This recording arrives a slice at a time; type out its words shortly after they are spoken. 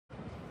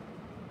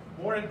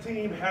Morning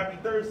team, happy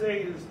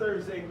Thursday. It is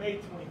Thursday, May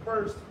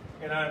 21st,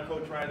 and I'm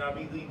Coach Ryan. I'll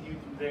be leading you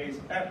through today's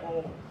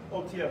at-home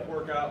OTF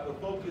workout. The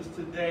focus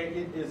today,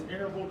 it is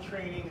interval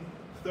training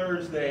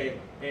Thursday,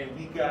 and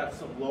we got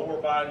some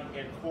lower body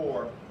and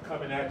core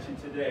coming at you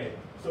today.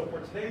 So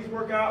for today's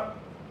workout,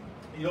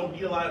 you don't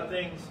need a lot of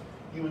things.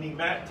 You will need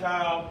mat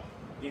towel.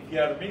 If you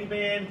have a mini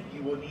band,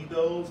 you will need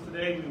those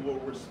today. We will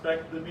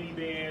respect the mini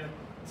band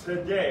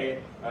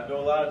today. I know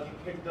a lot of you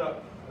picked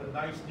up a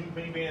nice new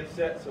mini band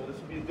set, so this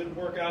will be a good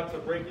workout to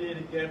break it in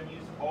if you haven't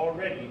used it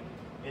already.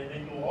 And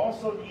then you'll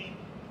also need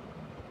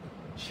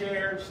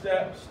chair,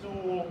 step,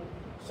 stool,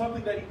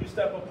 something that you can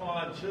step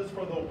upon just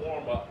for the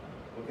warm-up.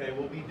 Okay,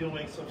 we'll be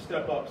doing some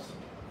step-ups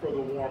for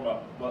the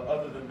warm-up, but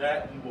other than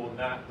that, you will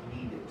not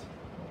need it.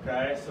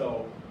 Okay,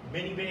 so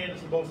mini band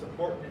is the most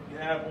important if you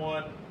have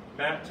one,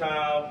 mat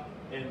towel,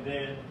 and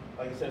then,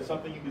 like I said,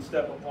 something you can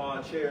step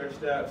upon, chair,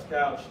 steps,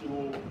 couch,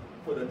 stool,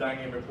 for the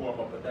dynamic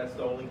warm-up, but that's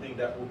the only thing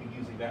that we'll be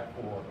using that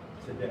for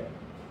today.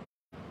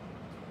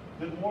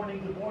 Good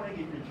morning, if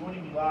you're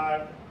joining me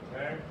live,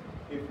 okay?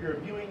 If you're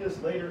viewing this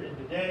later in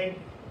the day,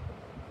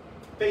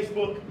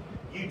 Facebook,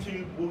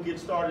 YouTube, we'll get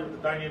started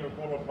with the dynamic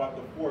warm-up about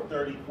the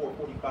 4:30,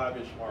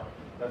 4:45-ish mark.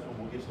 That's when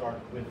we'll get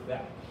started with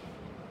that.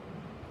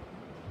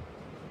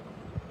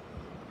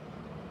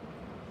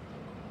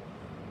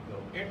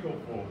 So,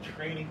 interval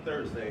training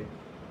Thursday.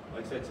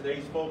 Like I said,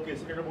 today's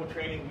focus, interval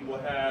training, we will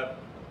have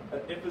an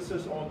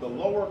emphasis on the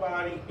lower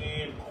body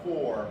and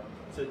core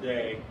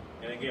today.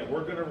 And again,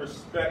 we're going to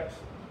respect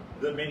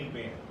the mini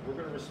band. We're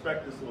going to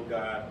respect this little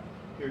guy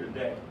here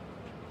today.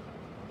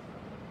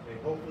 Okay,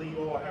 hopefully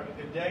you all have a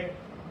good day.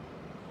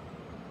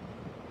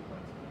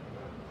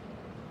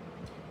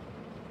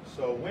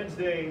 So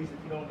Wednesdays,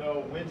 if you don't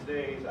know,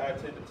 Wednesdays, I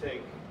tend to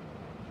take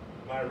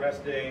my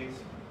rest days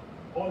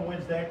on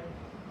Wednesday.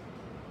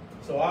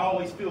 So I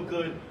always feel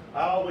good.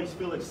 I always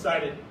feel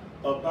excited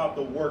about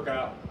the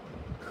workout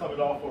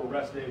coming off of a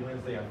rest day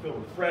Wednesday. I feel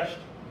refreshed.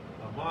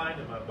 My mind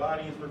and my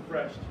body is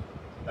refreshed.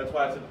 That's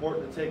why it's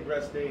important to take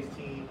rest days,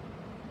 team,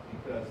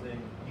 because then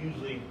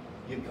usually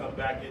you come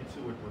back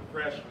into it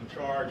refreshed,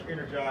 recharged,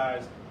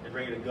 energized, and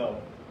ready to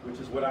go, which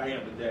is what I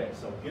am today.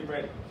 So get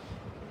ready.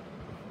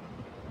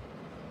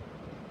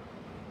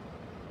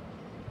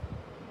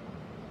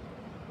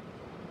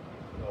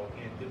 So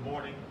again, good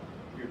morning.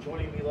 If you're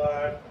joining me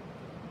live,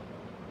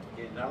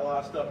 again, not a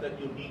lot of stuff that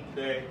you'll need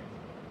today.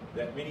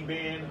 That mini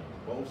band,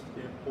 most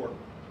important.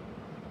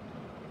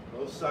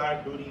 Those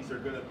side booties are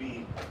going to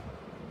be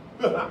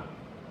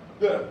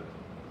good.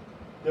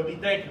 They'll be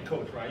thanking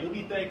Coach Ryan. You'll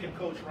be thanking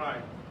Coach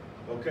Ryan,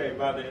 okay,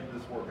 by the end of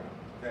this workout.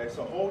 Okay,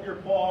 so hold your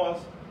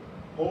pause,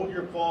 hold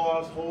your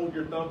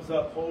thumbs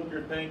up, hold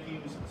your thank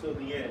yous until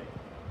the end,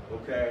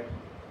 okay?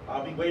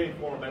 I'll be waiting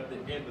for them at the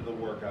end of the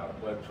workout,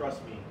 but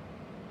trust me,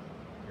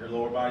 your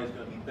lower body is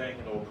going to be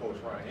thanking old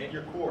Coach Ryan, and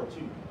your core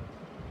too.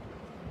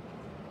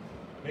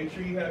 Make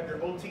sure you have your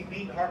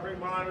OTBeat heart rate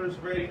monitors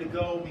ready to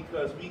go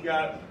because we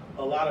got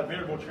a lot of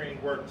interval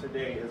training work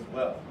today as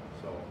well.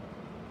 So,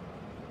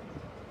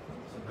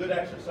 some good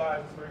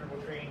exercises for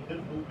interval training,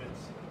 good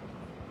movements.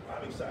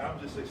 I'm excited. I'm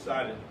just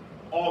excited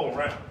all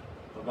around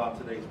about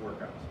today's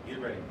workouts.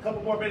 Get ready. A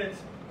couple more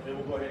minutes, and then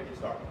we'll go ahead and get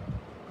started.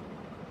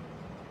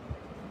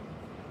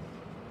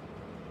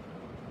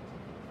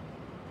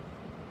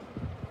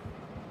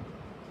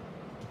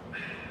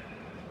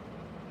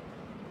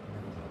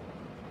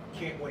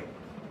 Can't wait.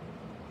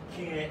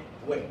 Can't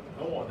wait.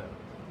 Go on now.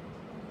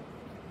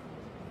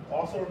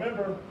 Also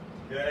remember,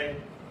 okay,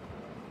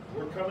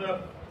 we're coming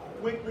up,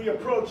 quickly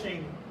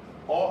approaching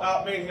All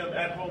Out Mayhem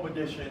at Home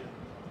edition.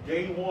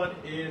 Day one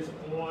is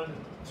on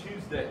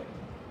Tuesday.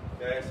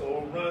 Okay, so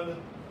we'll run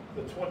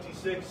the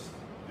 26th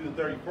through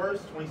the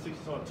 31st.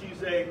 26th is on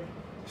Tuesday.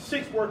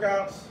 6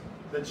 workouts.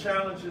 The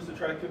challenge is to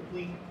try to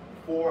complete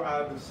 4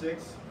 out of the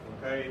 6.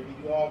 Okay, if you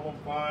do all of them,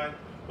 fine.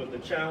 But the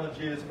challenge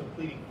is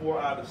completing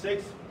 4 out of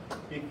 6.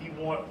 If you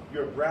want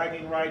your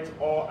bragging rights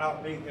All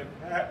Out Mayhem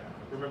hat,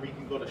 remember you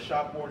can go to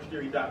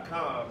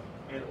shoporangetheory.com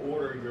and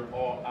order your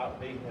All Out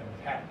Mayhem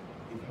hat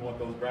if you want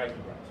those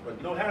bragging rights. But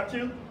you don't have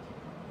to.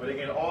 But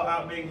again, All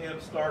Out Mayhem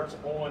starts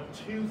on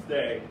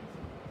Tuesday.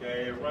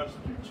 Okay, it runs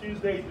through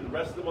Tuesday through the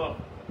rest of the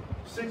month.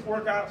 6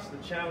 workouts. The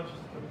challenge is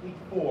to complete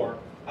 4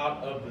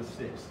 out of the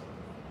 6.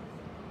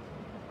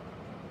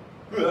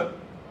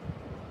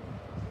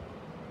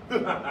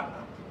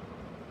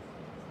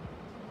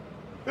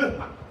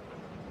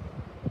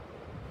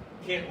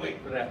 Can't wait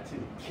for that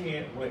too.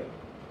 Can't wait.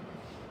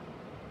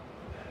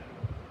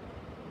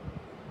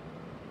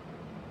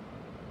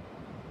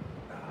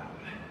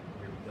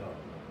 Here we go.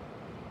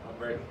 I'm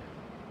ready.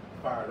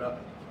 Fired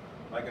up.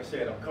 Like I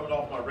said, I'm coming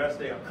off my rest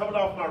day. I'm coming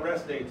off my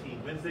rest day,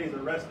 team. Wednesdays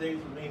are rest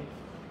days for me.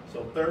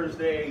 So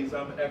Thursdays,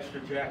 I'm extra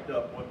jacked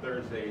up on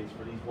Thursdays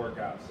for these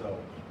workouts. So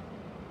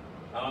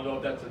I don't know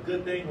if that's a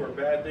good thing or a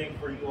bad thing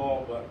for you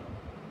all, but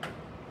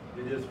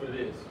it is what it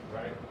is,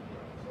 right?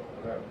 So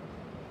whatever.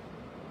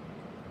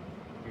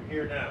 You're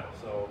here now,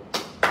 so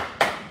here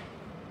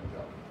we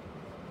go.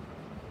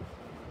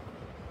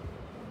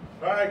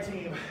 All right,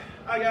 team.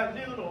 I got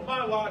noon on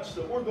my watch,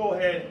 so we'll go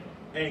ahead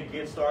and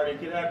get started.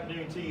 Good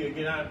afternoon to you.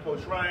 Again, I'm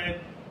Coach Ryan.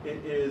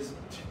 It is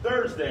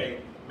Thursday,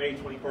 May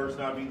 21st,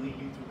 and I'll be leading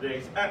you through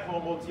today's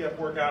at-home OTF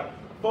workout.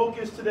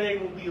 Focus today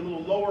will be a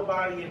little lower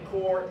body and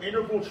core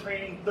interval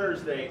training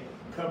Thursday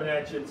coming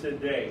at you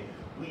today.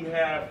 We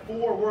have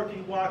 4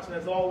 working blocks, and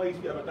as always,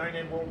 we have a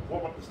dynamic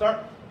warm-up to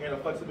start and a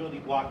flexibility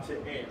block to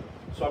end.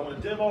 So I'm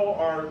going to demo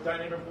our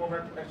dynamic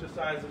warm-up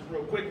exercises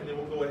real quick, and then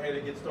we'll go ahead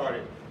and get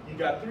started. You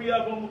got 3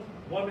 of them,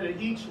 1 minute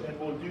each, and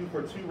we'll do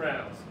for 2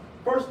 rounds.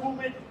 First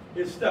movement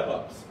is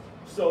step-ups.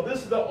 So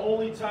this is the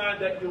only time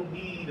that you'll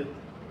need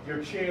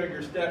your chair,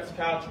 your steps,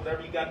 couch,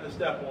 whatever you got to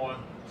step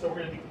on. So we're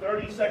going to do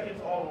 30 seconds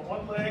all on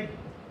one leg,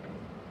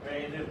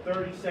 and then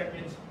 30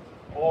 seconds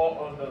all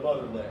on the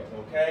other leg,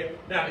 okay?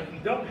 Now, if you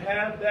don't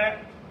have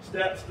that,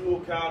 step, stool,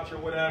 couch, or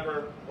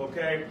whatever,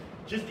 okay,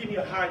 just give me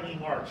a high knee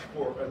march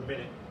for a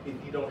minute if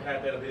you don't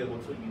have that available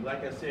to you.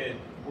 Like I said,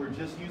 we're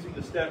just using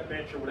the step,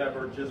 bench, or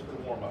whatever just for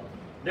warm-up.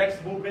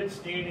 Next movement,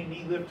 standing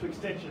knee lift to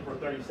extension for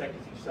 30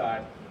 seconds each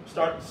side.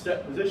 Start in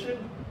set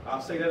position. I'll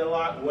say that a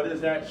lot. What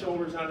is that?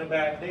 Shoulders on the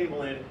back,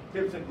 navel in,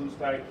 hips and glutes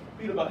tight,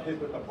 feet about hip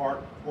width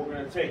apart. We're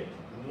going to take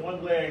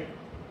one leg,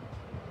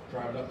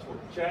 drive it up toward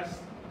the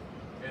chest,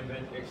 and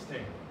then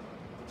extend.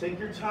 Take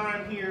your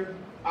time here.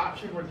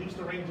 Option, reduce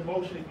the range of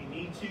motion if you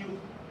need to.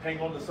 Hang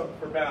on to something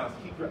for balance.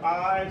 Keep your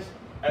eyes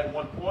at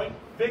one point,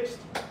 fixed,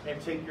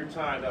 and take your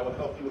time. That will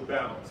help you with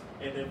balance.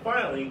 And then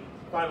finally,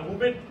 final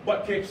movement,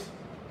 butt kicks.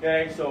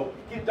 Okay, so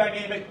get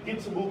dynamic,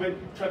 get some movement,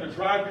 try to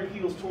drive your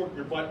heels toward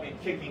your butt and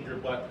kicking your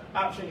butt.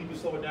 Option, you can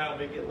slow it down,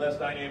 make it less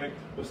dynamic,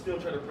 but still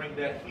try to bring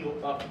that heel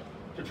up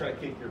to try to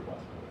kick your butt.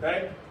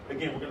 Okay?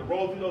 Again, we're going to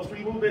roll through those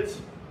 3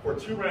 movements for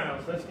 2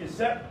 rounds. Let's get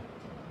set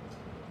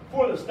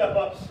for the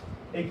step-ups.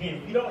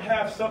 Again, if you don't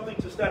have something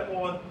to step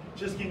on,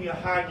 just give me a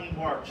high knee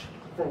march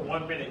for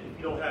 1 minute if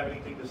you don't have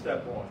anything to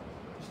step on.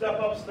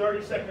 Step-ups,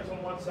 30 seconds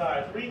on one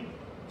side. 3,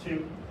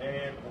 2,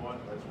 and 1.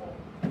 Let's roll.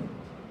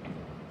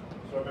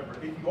 So remember,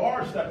 if you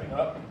are stepping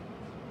up,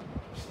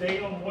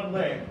 stay on one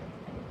leg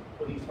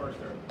for these first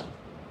 30.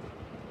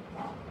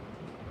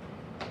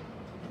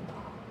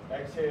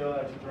 Exhale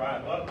as you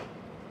drive up.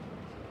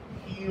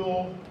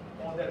 Heel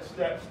on that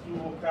step,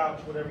 stool,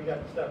 couch, whatever you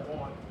got to step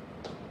on.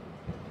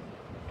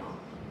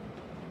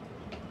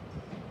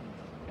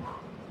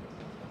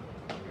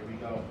 Here we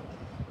go.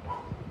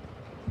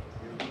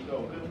 Here we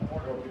go. Good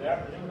morning or good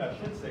afternoon, I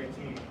should say,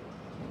 team.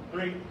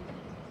 3,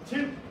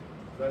 2.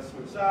 Let's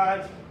switch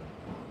sides.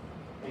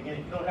 Again,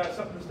 if you don't have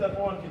something to step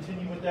on,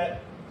 continue with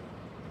that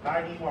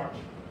high knee march.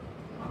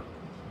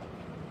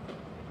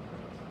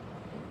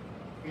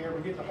 Here,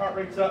 we're getting the heart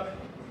rates up,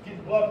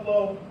 getting blood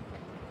flow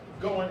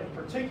going, in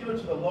particular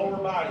to the lower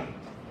body.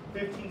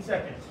 15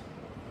 seconds.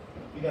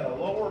 We got a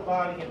lower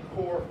body and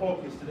core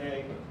focus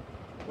today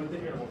with the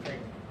interval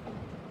training.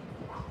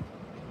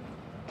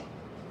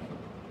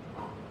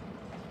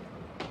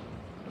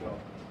 Go.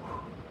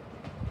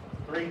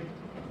 3,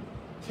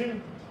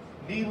 2,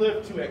 knee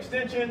lift to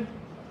extension.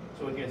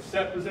 So again,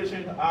 set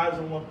position, eyes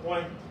on one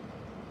point,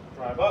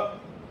 drive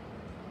up,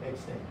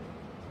 extend,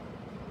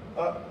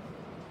 up,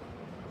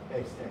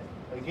 extend.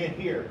 Again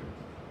here,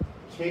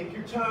 take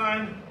your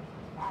time,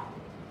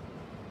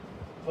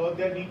 hug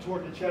that knee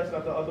toward the chest,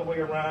 not the other way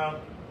around,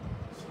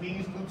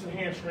 squeeze glutes and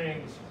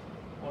hamstrings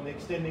on the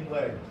extending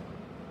leg.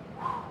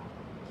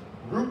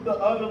 Root the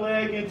other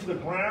leg into the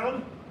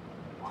ground,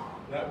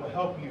 that will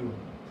help you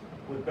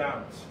with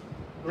balance.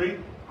 3,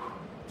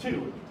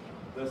 2,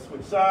 let's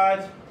switch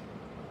sides.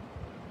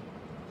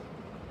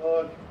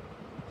 Hug,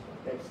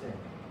 extend.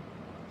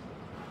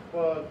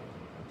 Hug,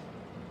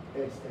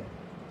 extend.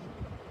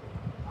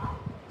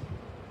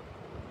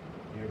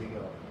 Here we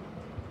go.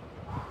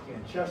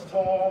 Again, chest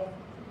tall,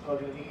 hug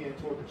the knee in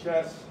toward the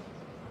chest.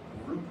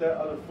 Root that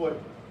other foot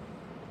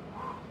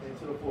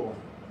into the floor.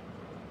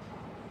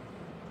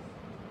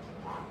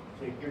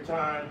 Take your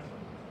time.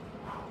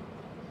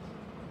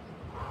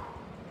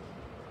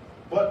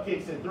 Butt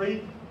kicks in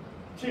 3,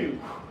 2,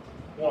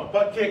 1.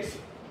 Butt kicks,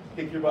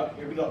 kick your butt.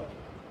 Here we go.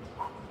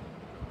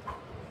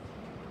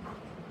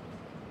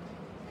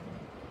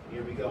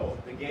 Here we go.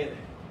 Again,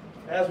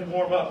 as we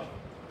warm up,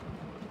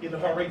 get the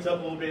heart rates up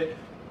a little bit,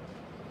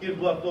 get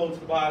blood flow to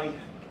the body,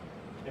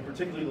 and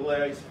particularly the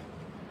legs.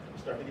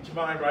 Start to get your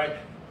mind right.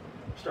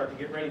 Start to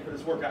get ready for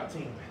this workout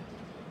team.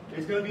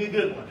 It's going to be a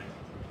good one.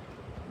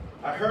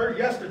 I heard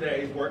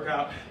yesterday's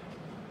workout,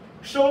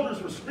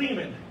 shoulders were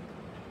screaming.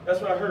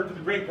 That's what I heard through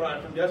the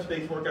grapevine from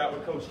yesterday's workout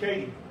with Coach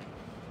Katie.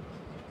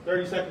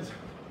 30 seconds.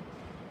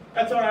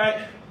 That's all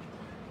right.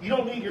 You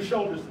don't need your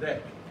shoulders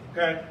today,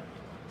 okay?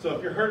 So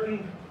if you're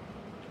hurting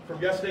from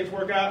yesterday's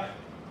workout,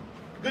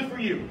 good for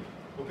you,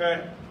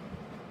 okay?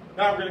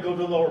 Now we're going to go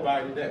to the lower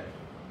body today.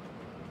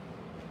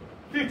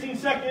 15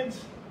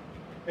 seconds,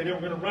 and then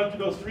we're going to run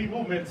through those 3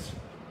 movements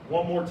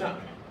one more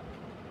time.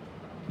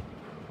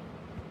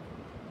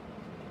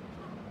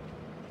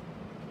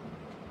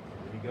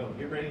 Here we go.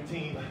 Get ready,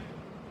 team.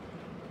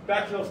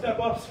 Back to those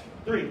step-ups.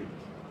 3,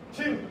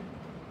 2,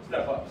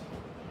 step-ups.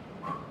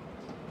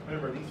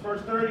 Remember, these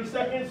first 30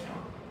 seconds,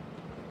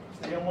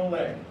 stay on one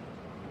leg.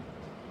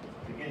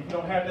 And if you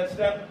don't have that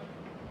step,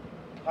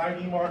 high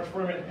knee march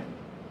for a minute.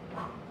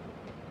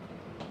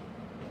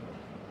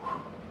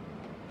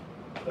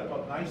 Step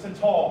up nice and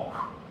tall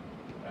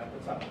at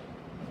the top.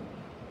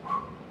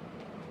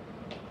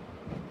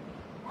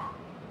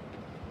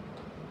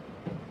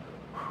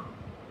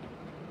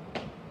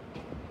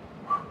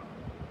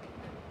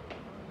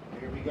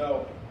 Here we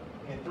go.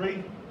 In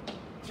 3,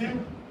 2,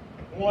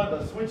 1,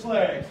 let's switch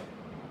legs.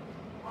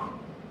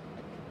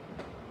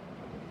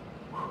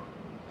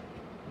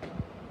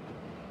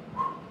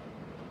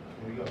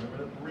 Here we go. Remember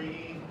to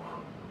breathe.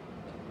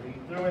 Breathe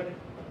through it.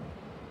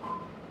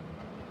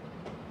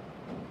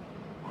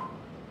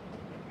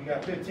 We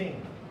got 15.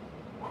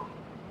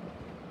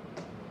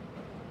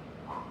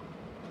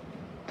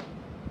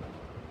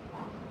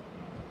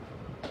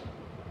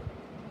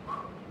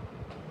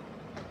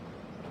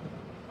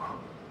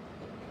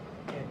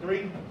 And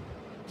 3,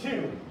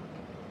 2,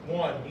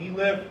 1. Knee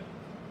lift,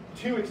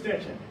 2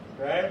 extension.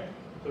 Okay?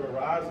 So our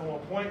eyes on one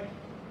point.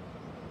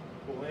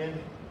 Pull in,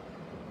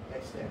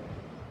 extend.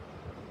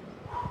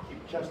 Keep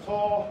your chest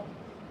tall.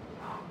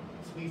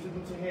 Squeeze the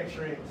glutes and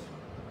hamstrings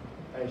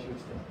as you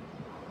extend.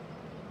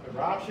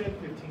 Another option,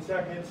 15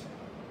 seconds.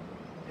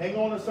 Hang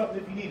on to something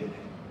if you need it.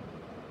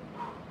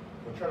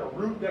 We'll try to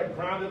root that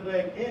grounded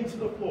leg into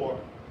the floor.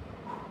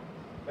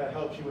 That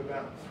helps you with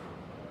balance.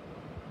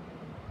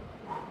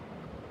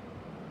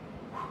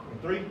 In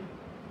 3,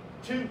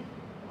 2,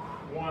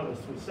 1,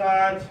 let's switch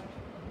sides.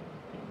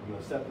 We're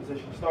going to set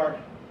position start.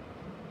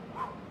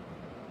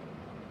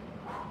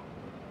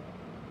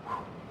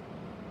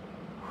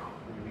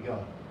 Here we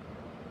go.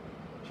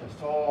 Chest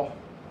tall.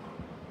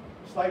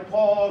 Slight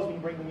pause when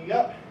you bring the knee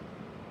up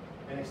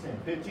and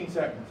extend. 15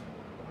 seconds.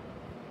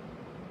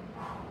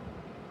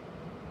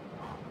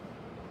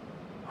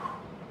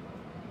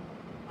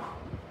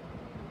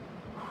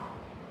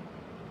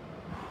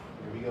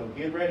 Here we go.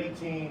 Get ready,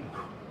 team.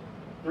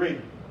 3,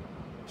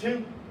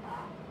 2,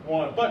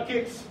 1. Butt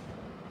kicks.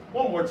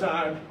 One more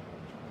time.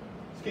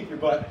 Let's kick your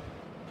butt.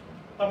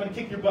 I'm going to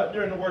kick your butt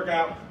during the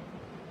workout.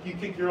 You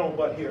kick your own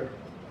butt here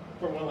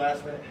for one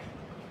last minute,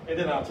 and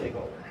then I'll take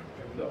over.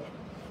 Here we go.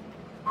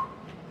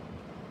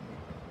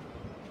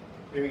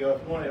 Here we go.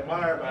 If you want to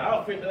admire my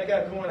outfit that I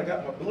got going, I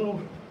got my blue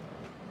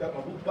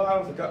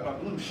bottoms, I got my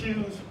blue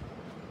shoes.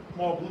 I'm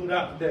all blued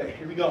out today.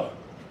 Here we go.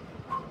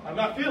 I'm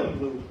not feeling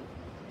blue.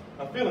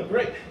 I'm feeling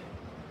great.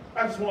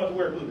 I just wanted to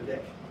wear blue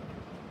today.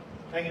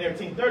 Hang in there,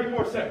 team. 30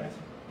 more seconds.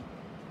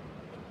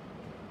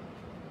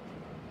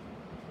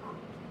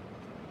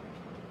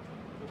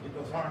 Get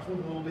those arms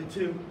moving a little bit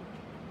too.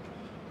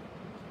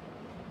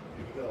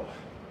 Here we go.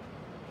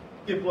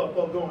 Get blood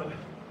flow going.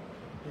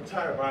 The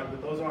entire body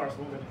with those arms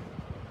moving.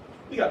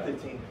 We got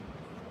 15.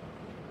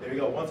 There we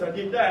go. Once I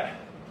get that,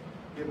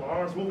 get my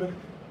arms moving,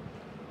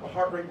 my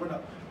heart rate went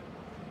up.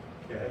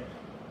 Okay.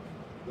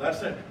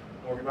 Lesson.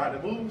 More your body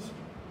moves,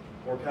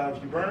 more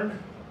calories you burn,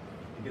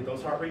 you get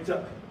those heart rates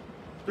up.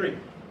 3,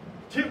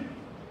 2,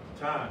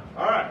 time.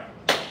 All right.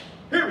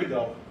 Here we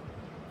go.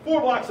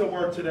 4 blocks of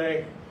work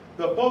today.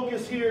 The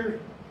focus here,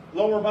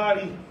 lower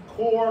body,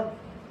 core,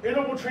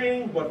 interval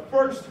training, but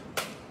first,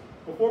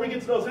 before we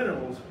get to those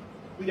intervals,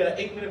 we got an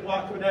 8-minute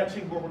block coming at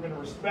you where we're going to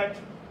respect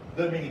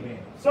the mini band.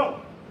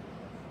 So,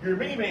 your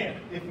mini band,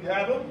 if you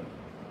have them,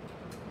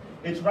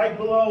 it's right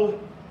below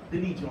the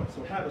knee joint.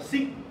 So have a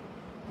seat.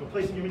 We're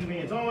placing your mini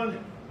bands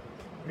on.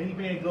 Mini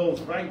band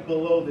goes right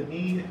below the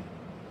knee,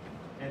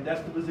 and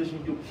that's the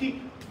position you'll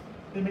keep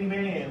the mini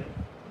band in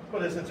for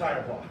this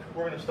entire block.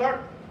 We're going to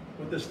start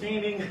with the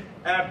standing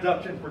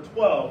abduction for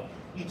 12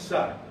 each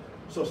side.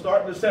 So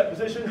start in the set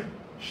position,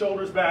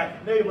 shoulders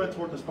back, navel in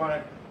toward the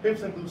spine,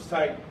 hips and glutes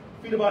tight,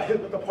 feet about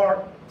hip width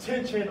apart,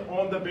 tension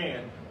on the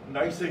band.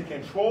 Nice and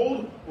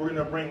controlled. We're going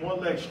to bring one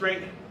leg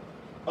straight,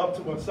 up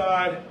to one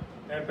side,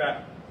 and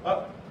back.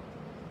 Up,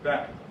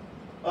 back,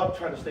 up.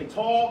 Try to stay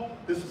tall.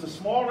 This is a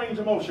small range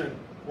of motion,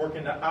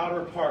 working the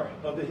outer part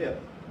of the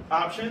hip.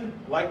 Option,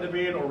 lighten the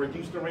band or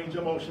reduce the range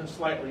of motion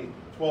slightly.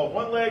 12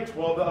 one leg,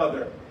 12 the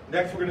other.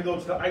 Next, we're going to go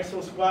to the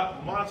iso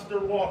squat monster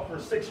walk for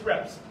 6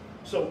 reps.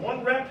 So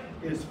 1 rep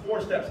is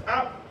 4 steps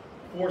out,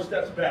 4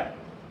 steps back.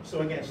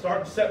 So again,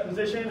 start in set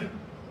position,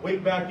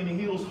 weight back in the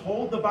heels,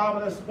 hold the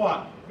bottom of the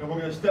squat, and we're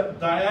going to step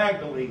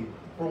diagonally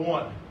for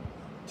 1,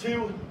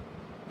 2,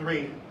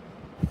 3,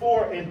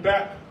 4, and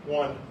back.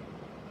 1,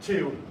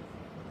 2,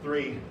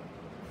 3,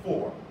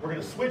 4. We're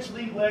going to switch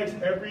lead legs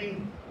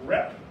every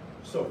rep.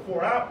 So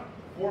 4 out,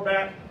 4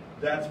 back,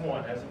 that's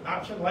 1. As an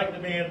option,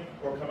 lighten the band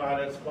or come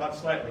out and squat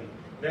slightly.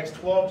 Next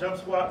 12 jump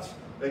squats.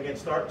 Again,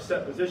 start in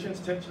set positions,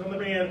 tension on the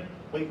band,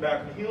 weight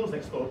back in the heels,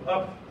 next float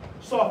up,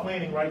 soft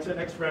landing right to the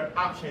next rep,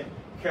 option,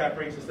 calf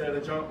raise instead of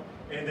the jump.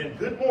 And then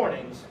good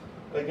mornings.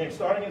 Again,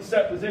 starting in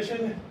set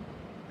position,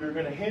 you're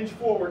going to hinge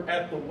forward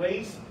at the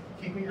waist,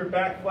 keeping your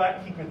back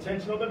flat, keeping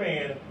tension on the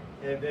band,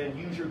 and then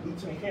use your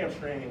glutes and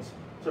hamstrings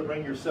to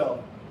bring yourself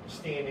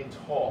standing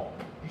tall.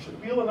 You should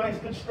feel a nice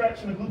good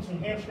stretch in the glutes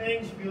and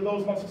hamstrings, feel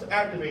those muscles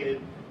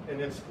activated, and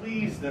then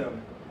squeeze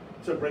them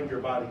to bring your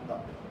body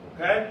up.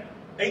 Okay?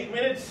 8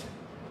 minutes,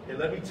 and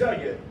let me tell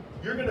you,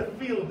 you're going to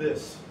feel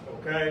this,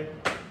 okay,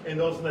 in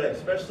those legs,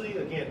 especially,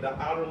 again, the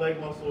outer leg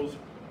muscles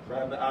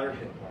driving the outer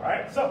hip, all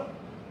right? So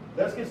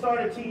let's get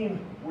started, team.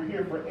 We're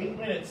here for 8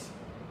 minutes,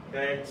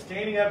 okay?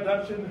 Standing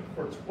abduction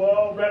for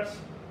 12 reps,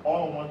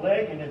 all on one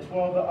leg, and then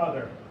 12 the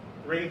other.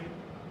 3,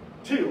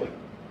 2,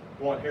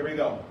 1. Here we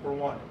go for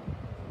 1,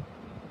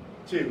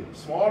 2.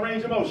 Small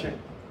range of motion.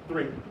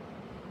 3,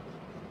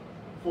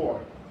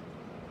 4,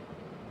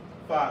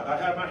 5. I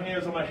have my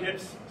hands on my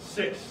hips.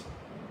 6.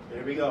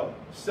 There we go.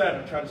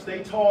 7. Try to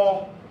stay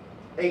tall.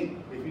 8.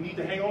 If you need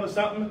to hang on to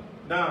something.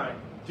 9.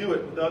 Do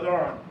it with the other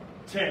arm.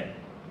 10.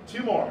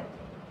 2 more.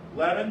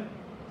 11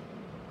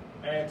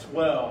 and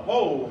 12.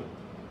 Oh,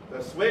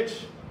 the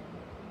switch.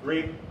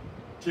 3,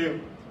 2,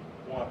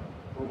 1.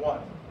 For 1,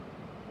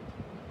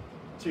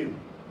 2,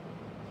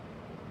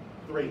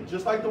 3.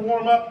 Just like the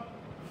warm up.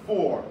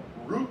 4.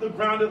 Root the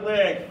grounded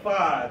leg.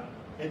 5.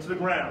 Into the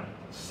ground.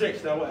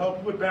 6. That will help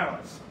you with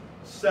balance.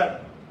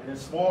 7. And then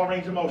small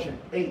range of motion.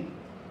 8.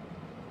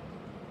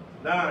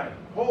 9.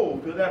 Oh,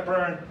 feel that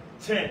burn.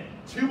 10.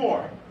 2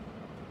 more.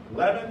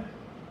 11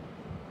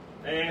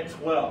 and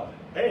 12.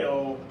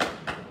 Hey-oh.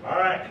 All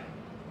right.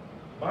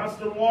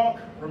 Monster walk.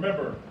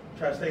 Remember,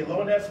 try to stay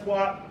low in that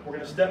squat. We're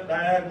going to step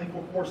diagonally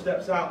for 4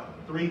 steps out.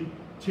 3,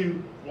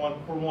 2, 1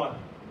 for 1,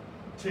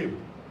 2,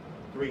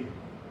 3,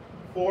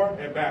 4,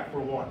 and back for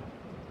 1,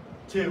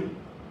 2,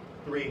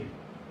 3,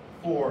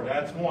 4.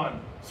 That's 1.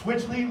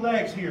 Switch lead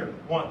legs here.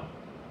 1,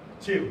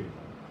 2,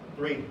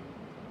 3,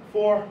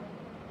 4.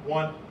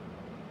 1,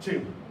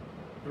 2,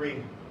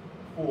 3,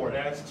 4.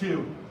 That's 2.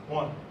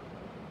 1,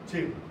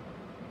 2,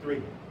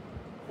 3,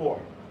 4.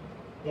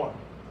 1,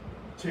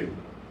 2,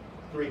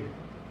 3,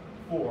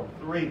 4.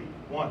 3.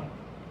 1,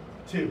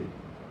 2,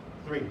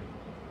 3,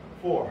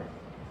 4.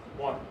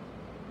 1,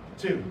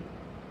 2,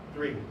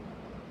 3,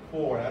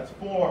 4. That's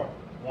 4.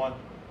 1,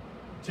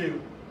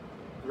 2,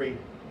 3,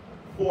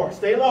 4.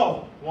 Stay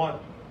low. 1,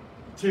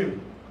 2,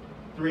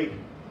 3,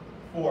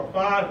 4.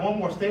 5. One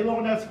more. Stay low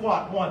in that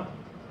squat. 1,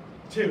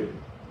 2,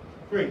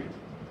 3,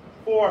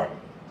 4.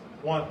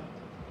 1,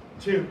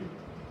 2,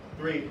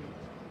 3,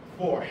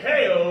 4.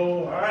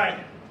 Hey-oh. All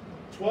right.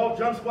 12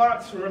 jump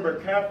squats. Remember,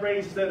 calf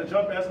raise instead of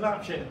jump as an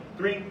option.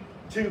 3,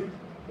 2,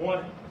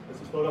 1. Let's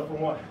just load up for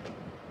 1,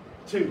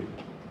 2,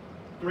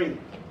 3,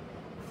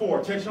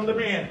 4. Tension on the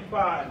band.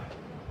 5,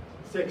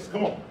 6.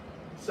 Come on.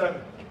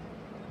 7,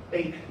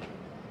 8,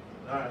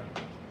 9,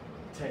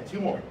 10. 2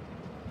 more.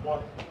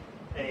 1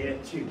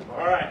 and 2.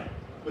 All right.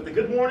 With the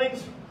good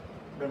mornings,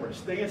 remember,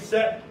 stay in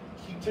set.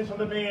 Keep tension on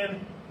the band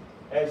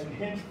as you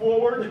hinge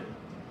forward,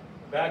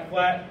 back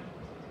flat,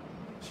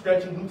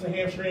 stretching glutes and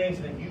hamstrings,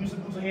 and then use the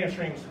glutes and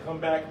hamstrings to come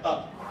back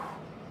up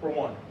for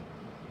 1.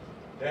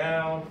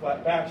 Down,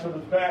 flat back,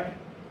 shoulders back,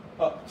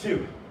 up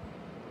 2.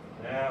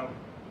 Down,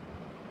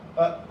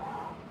 up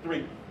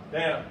 3.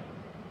 Down,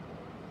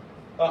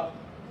 up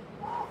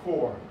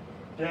 4.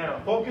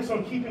 Down. Focus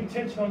on keeping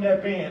tension on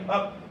that band.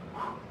 Up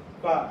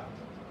 5.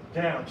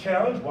 Down.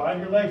 Challenge.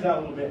 Widen your legs out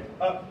a little bit.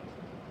 Up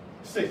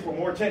 6 for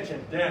more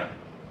tension. Down.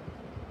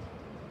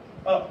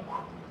 Up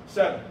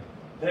 7.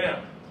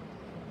 Down.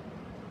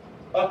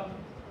 Up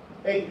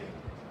 8.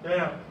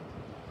 Down.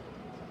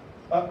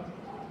 Up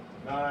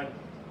 9.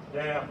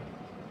 Down.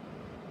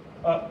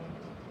 Up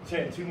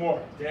 10. 2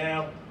 more.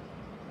 Down.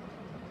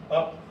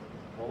 Up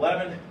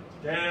 11.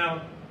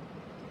 Down.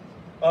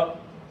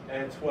 Up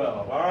and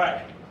 12. All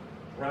right.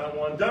 Round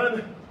 1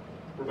 done.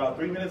 We're about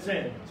 3 minutes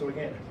in. So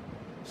again,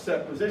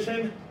 set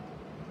position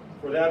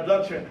for the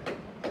abduction.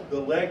 The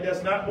leg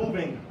that's not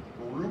moving,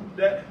 root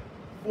that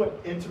foot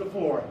into the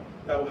floor.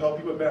 That will help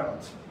you with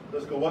balance.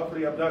 Let's go up for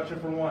the abduction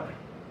for 1,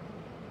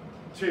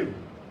 2,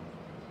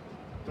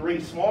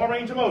 3. Small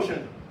range of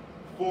motion.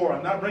 4.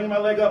 I'm not bringing my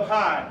leg up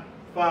high.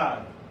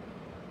 5,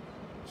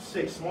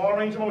 6. Small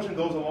range of motion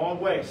goes a long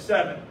way.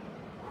 7,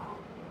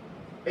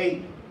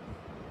 8,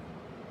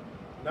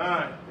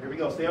 9. Here we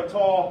go. Stay up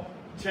tall.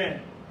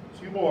 10.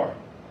 2 more.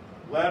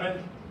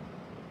 11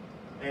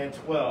 and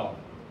 12.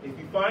 If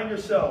you find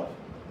yourself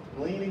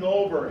leaning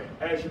over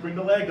as you bring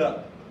the leg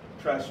up,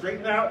 try to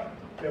straighten out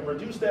and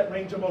reduce that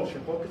range of motion.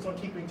 Focus on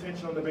keeping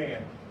tension on the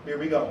band. Here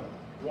we go.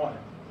 1,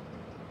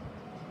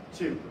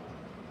 2,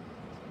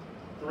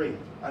 3.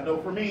 I know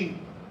for me,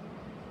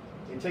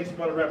 it takes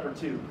about a rep or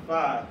 2.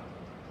 5.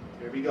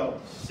 Here we go.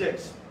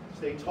 6.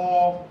 Stay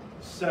tall.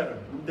 7.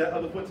 Move that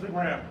other foot to the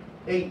ground.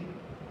 8.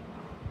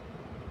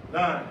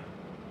 9.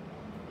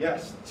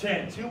 Yes.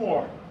 10. 2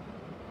 more.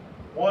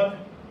 1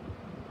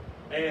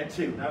 and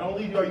 2. Not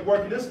only are you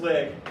working this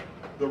leg,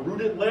 the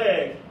rooted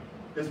leg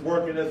is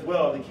working as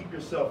well to keep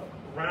yourself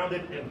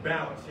grounded and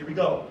balanced. Here we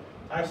go.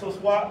 Iso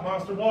squat,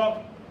 monster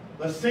walk.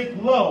 Let's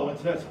sink low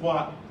into that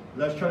squat.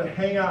 Let's try to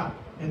hang out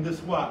in this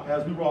squat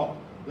as we roll.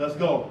 Let's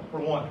go for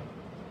 1,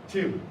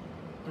 2,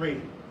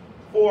 3,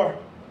 4.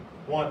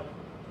 1,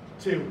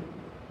 2,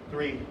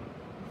 3,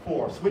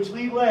 4. Switch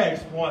lead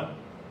legs. 1,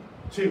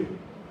 2,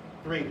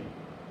 3,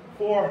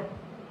 4.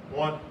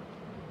 1,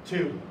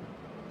 2,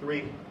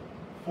 3,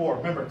 4.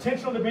 Remember,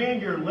 tension on the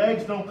band, your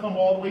legs don't come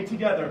all the way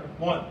together.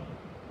 1,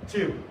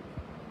 2,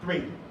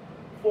 3,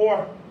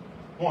 4.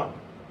 1,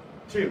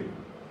 2,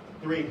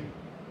 3,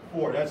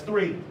 4. That's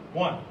 3.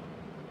 1,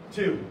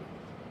 2,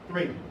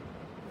 3,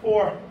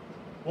 4.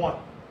 1,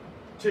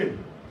 2,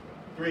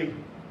 3,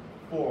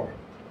 4.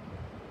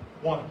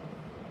 1,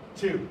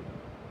 2,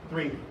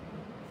 3,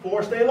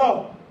 4. Stay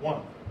low.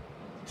 1,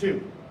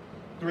 2,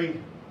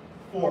 3,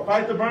 4.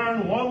 Fight the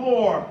burn. One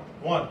more.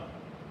 1,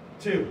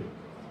 2,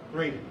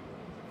 3,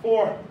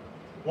 4.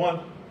 1,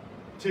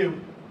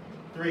 2,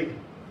 3,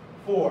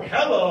 4.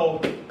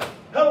 Hello.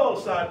 Hello,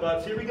 side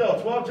butts. Here we go.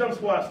 12 jump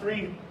squats.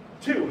 3,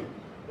 2,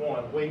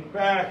 1. Weight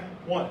back.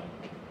 1,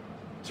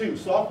 2.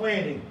 Soft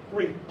landing.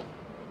 3,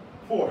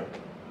 4,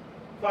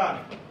 5,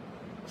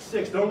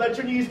 6. Don't let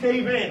your knees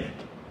cave in.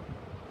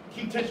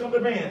 Keep tension on the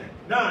band.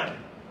 9,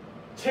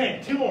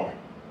 10. 2 more.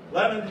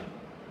 11,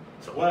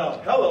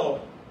 12.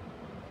 Hello.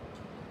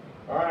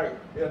 All right.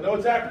 Yeah, no,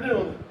 it's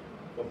afternoon,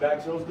 but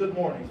back to those good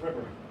mornings.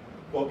 Remember,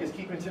 focus,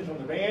 keeping tension on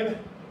the band.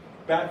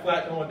 Back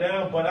flat going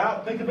down, butt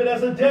out. Think of it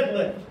as a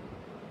deadlift.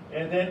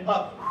 And then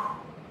up.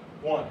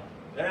 1,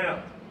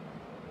 down.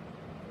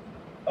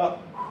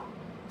 Up.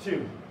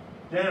 2,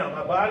 down.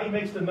 My body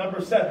makes the number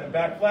 7.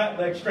 Back flat,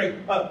 legs straight.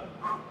 Up.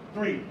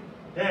 3,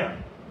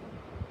 down.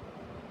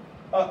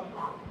 Up.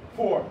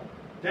 4,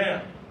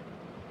 down.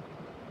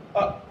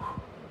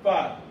 Up.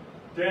 5,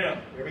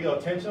 down. Here we go.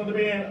 Tension on the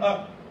band.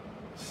 Up.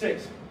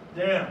 6,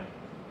 down.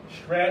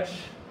 Stretch.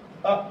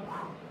 Up.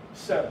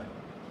 7,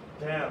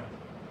 down.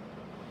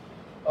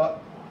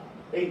 Up.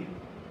 8,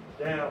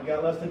 down. We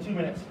got less than 2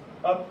 minutes.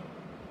 Up.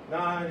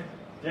 9,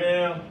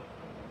 down.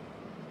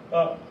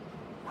 Up.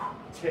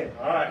 10.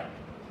 All right.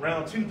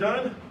 Round 2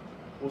 done.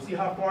 We'll see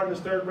how far in this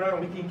third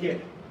round we can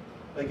get.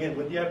 Again,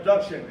 with the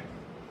abduction,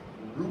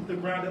 root the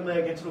grounded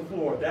leg into the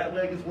floor. That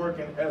leg is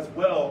working as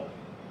well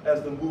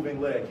as the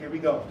moving leg. Here we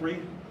go. 3,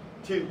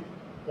 2,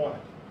 1.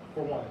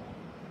 For 1,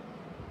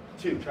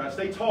 2. Try to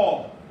stay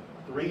tall.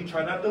 3.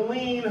 Try not to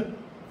lean.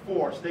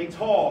 4. Stay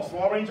tall.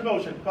 Small range of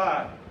motion.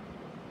 5,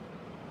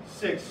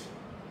 6,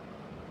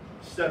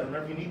 7.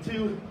 Remember, you need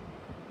to.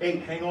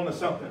 8. Hang on to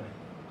something.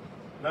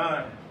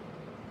 9,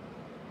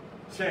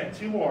 10.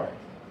 2 more.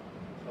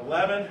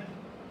 11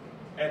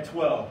 and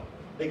 12.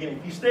 Again,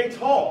 if you stay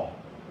tall,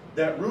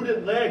 that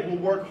rooted leg will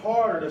work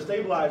harder to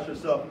stabilize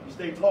yourself if you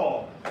stay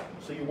tall.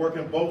 So you're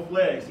working both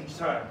legs each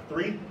time.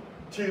 3,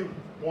 2,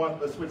 1.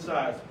 Let's switch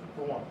sides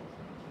for 1,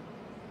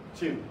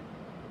 2,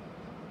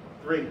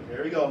 3.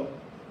 There we go.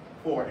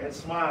 4. And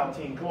smile,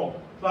 team. Come on.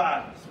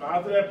 5.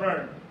 Smile through that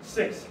burn.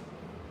 6,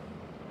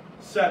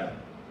 7,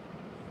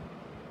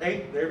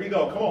 8. There we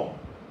go. Come on.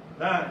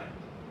 9,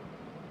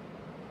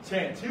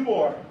 10. 2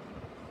 more.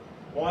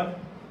 1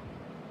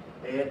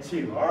 and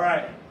 2. All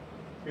right.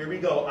 Here we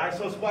go.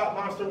 ISO squat,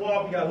 monster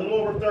walk. We got a little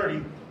over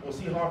 30. We'll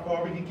see how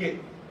far we can get.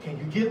 Can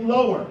you get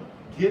lower?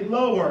 Get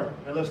lower.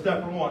 And let's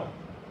step from 1,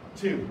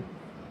 2,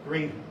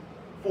 3,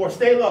 4.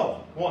 Stay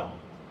low. 1,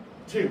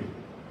 2,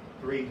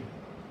 3,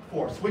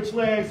 4. Switch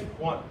legs.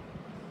 1,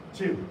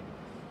 2,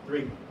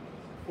 3,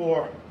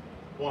 4.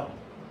 1,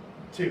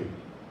 2,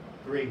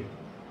 3,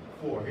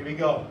 4. Here we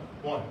go.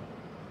 1,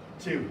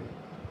 2,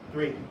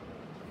 3,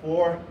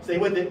 4. Stay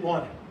with it.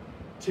 1,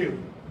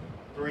 2,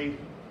 3,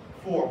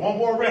 4. One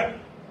more rep.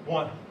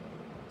 1,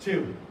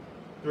 2,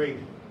 3,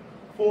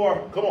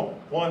 4. Come on.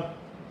 1,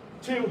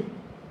 2,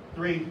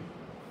 3,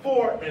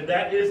 4. And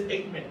that is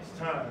 8 minutes.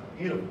 Time.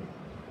 Beautiful.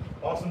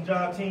 Awesome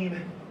job, team.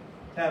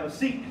 Have a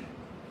seat.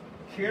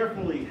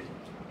 Carefully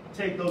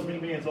take those mini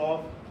bands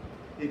off.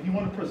 If you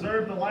want to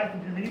preserve the life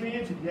of your mini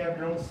bands, if you have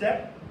your own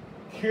set,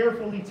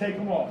 carefully take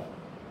them off.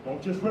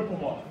 Don't just rip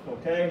them off,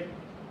 okay?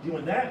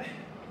 Doing that,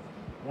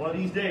 one of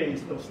these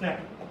days, they'll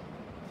snap.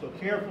 So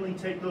carefully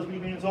take those mini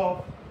bands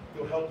off.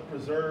 You'll help to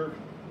preserve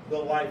the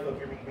life of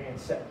your mini band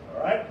set,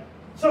 all right?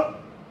 So,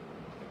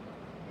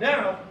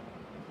 now,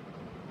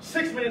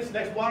 6 minutes,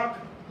 next block,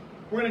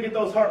 we're gonna get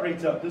those heart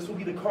rates up. This will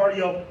be the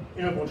cardio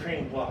interval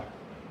training block.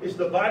 It's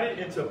divided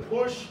into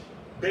push,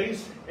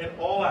 base, and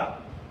all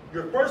out.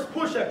 Your first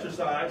push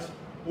exercise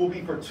will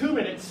be for 2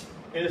 minutes,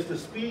 and it's the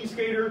speed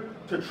skater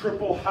to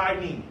triple high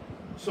knee.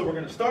 So we're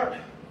gonna start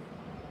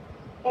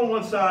on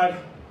one side,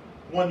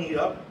 one knee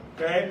up,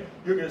 okay?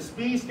 You're gonna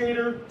speed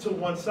skater to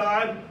one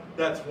side,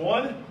 that's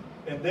 1,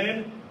 and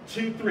then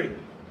 2, 3.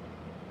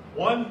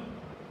 1,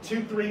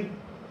 2, 3,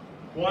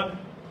 1,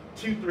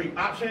 2, 3.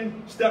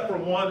 Option, step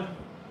from 1,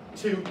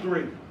 2,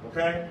 3,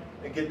 okay?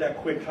 And get that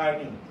quick high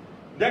knee.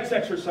 Next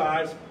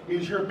exercise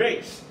is your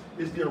base,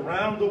 is the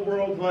around the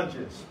world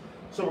lunges.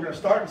 So we're gonna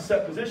start in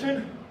set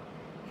position,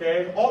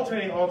 okay?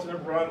 Alternating around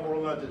the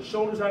world lunges.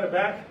 Shoulders out and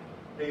back,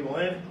 navel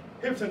in,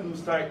 hips and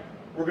glutes tight.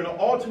 We're gonna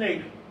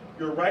alternate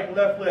your right and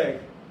left leg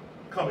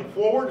coming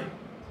forward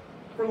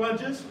for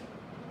lunges,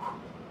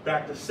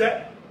 back to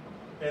set,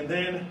 and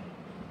then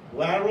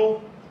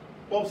lateral,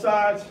 both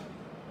sides,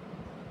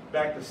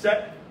 back to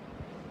set,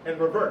 and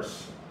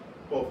reverse,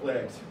 both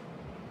legs,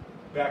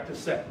 back to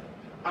set.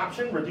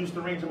 Option, reduce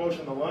the range of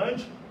motion in the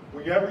lunge.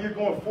 Whenever you're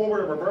going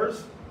forward or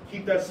reverse,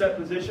 keep that set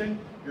position.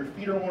 Your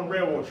feet are on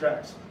railroad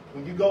tracks.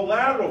 When you go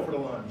lateral for the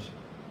lunge,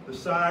 the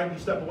side you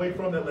step away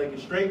from, that leg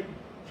is straight.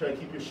 Try to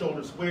keep your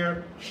shoulders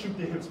square. Shoot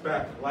the hips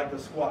back like a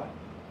squat.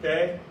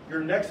 Okay?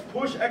 Your next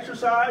push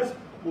exercise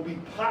will be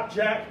pop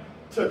jack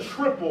to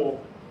triple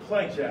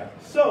plank jack.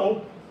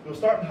 So you'll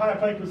start in high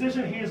plank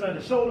position, hands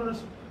under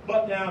shoulders,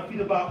 butt down,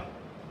 feet about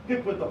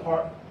hip width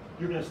apart.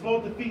 You're going to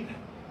float the feet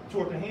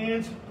toward the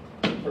hands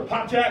for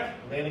pop jack,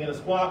 landing in a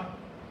squat,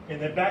 and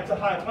then back to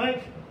high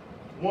plank.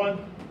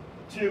 1,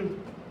 2,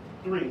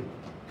 3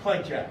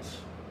 plank jacks.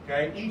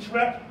 Okay? Each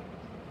rep,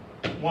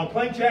 1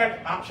 plank jack.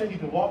 Option, you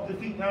can walk the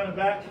feet down and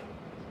back.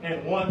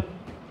 And 1,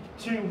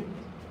 2,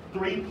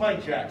 3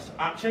 plank jacks.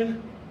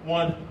 Option,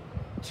 1,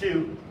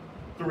 2,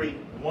 3.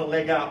 1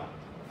 leg out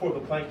for the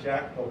plank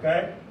jack,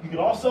 okay? You can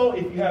also,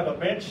 if you have a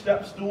bench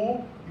step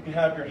stool, you can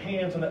have your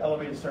hands on the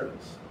elevated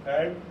surface,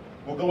 okay?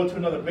 We'll go into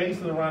another base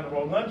of the round and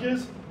roll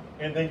lunges,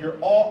 and then your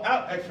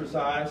all-out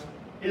exercise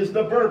is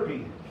the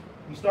burpee.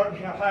 You start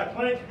in high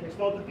plank,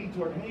 explode the feet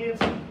toward the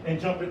hands, and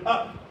jump it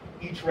up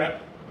each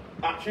rep.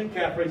 Option,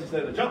 calf raise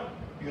instead of the jump.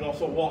 You can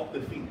also walk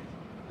the feet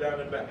down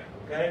and back,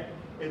 okay?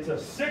 It's a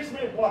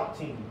 6-minute block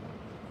team,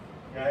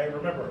 okay?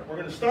 Remember, we're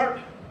gonna start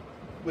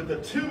with a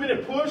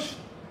 2-minute push,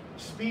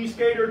 speed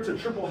skater to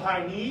triple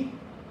high knee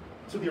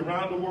to the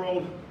around the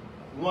world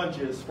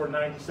lunges for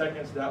 90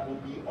 seconds. That will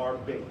be our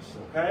base,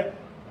 okay?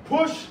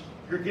 Push,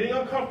 you're getting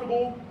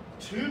uncomfortable,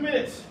 2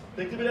 minutes.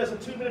 Think of it as a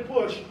 2-minute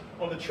push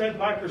on the tread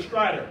bike or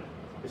strider.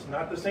 It's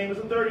not the same as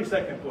a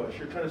 30-second push.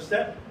 You're trying to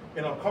set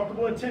an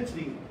uncomfortable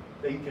intensity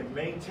that you can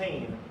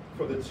maintain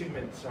for the 2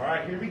 minutes. All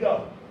right, here we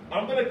go.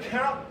 I'm gonna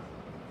count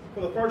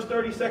for the first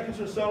 30 seconds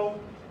or so,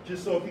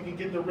 just so if you can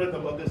get the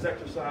rhythm of this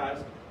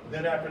exercise.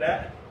 Then after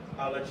that,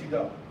 I'll let you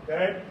go,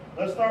 okay?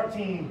 Let's start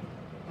team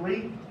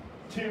 3,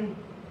 2,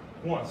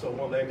 1. So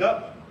 1 leg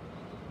up,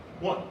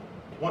 1,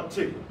 1,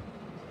 2,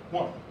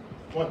 1,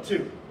 1,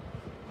 2,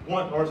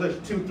 1, or is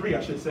it 2, 3,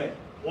 I should say.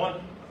 1,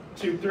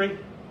 2, 3,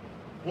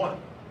 1,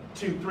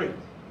 2, 3,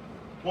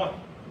 1,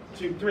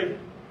 2, 3,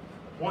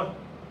 1,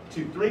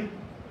 2, 3,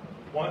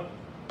 1,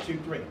 2,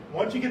 3.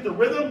 Once you get the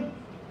rhythm,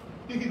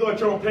 you can go at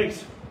your own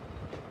pace,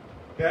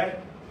 okay?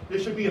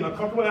 This should be an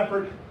uncomfortable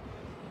effort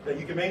that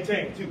you can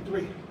maintain. 2,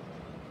 3,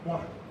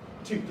 1,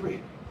 2, 3,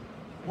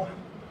 1,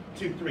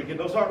 2, 3. Get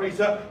those heart rates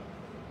up.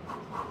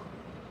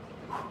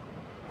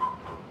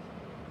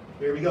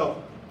 Here we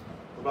go.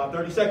 About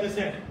 30 seconds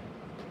in.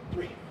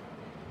 3,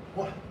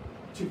 1,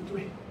 2,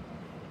 3,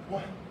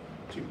 1,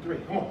 2, 3.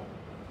 Come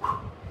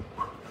on.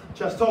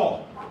 Chest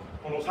tall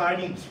on those high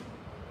knees.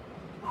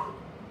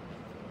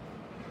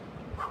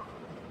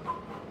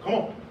 Come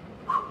on.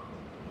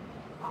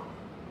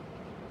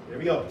 There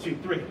we go. 2,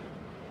 3,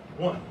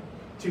 1,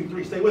 2,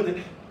 3. Stay with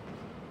it.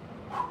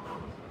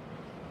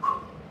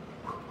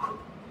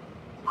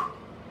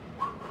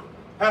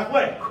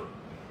 Halfway.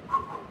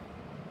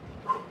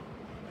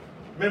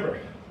 Remember,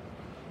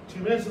 2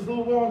 minutes is a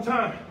little long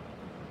time.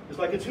 It's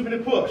like a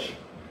 2-minute push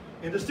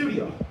in the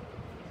studio.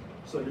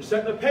 So you're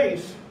setting a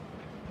pace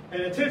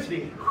and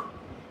intensity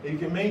that you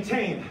can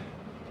maintain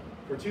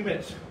for 2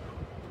 minutes.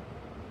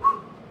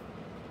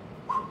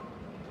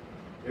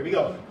 Here we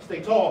go.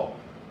 Stay tall.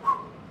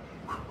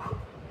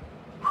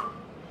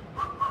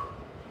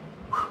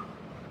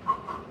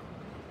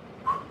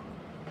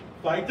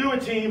 Fight through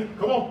it, team.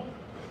 Come on.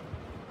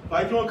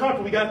 Fight through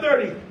uncomfortable. We got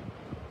 30.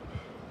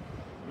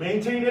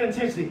 Maintain that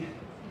intensity.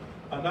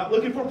 I'm not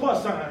looking for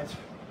plus signs.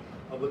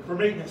 I'm looking for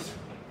maintenance.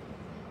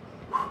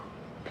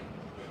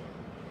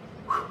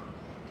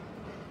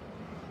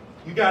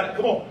 You got it.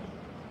 Come on.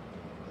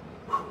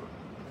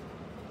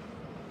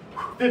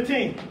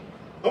 15.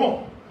 Come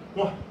on.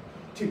 1,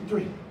 2,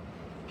 3.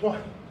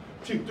 1,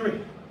 2, 3.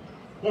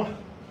 1,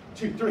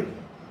 2, 3.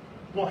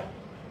 1,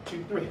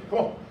 2, 3. Come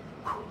on.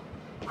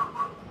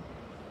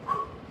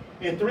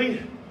 In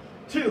 3,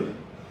 2,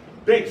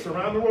 base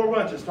around the roll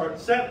lunges. Start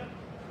to set.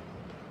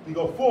 You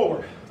go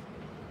forward,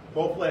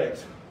 both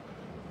legs.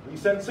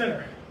 Reset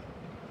center.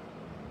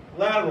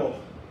 Lateral,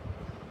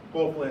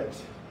 both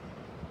legs.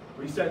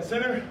 Reset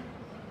center.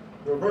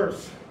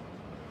 Reverse,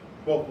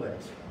 both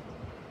legs.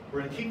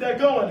 We're gonna keep that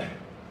going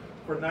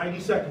for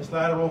 90 seconds.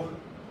 Lateral,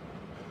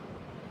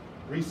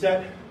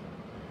 reset,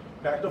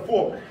 back to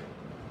forward.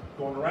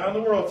 Going around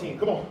the world, team.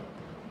 Come on.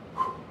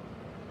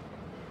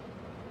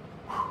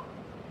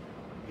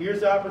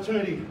 Here's the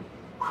opportunity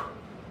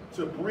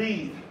to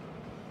breathe.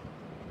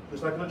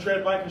 Just like on a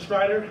tread bike and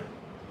strider,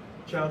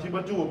 challenging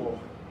but doable.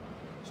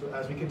 So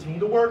as we continue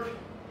to work,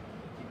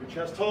 keep your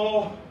chest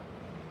tall.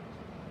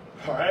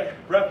 All right,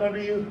 breath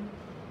under you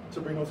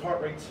to bring those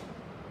heart rates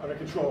under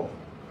control.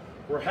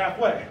 We're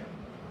halfway.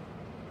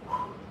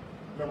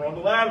 Remember on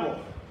the lateral,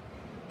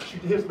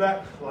 shoot the hips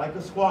back like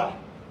a squat.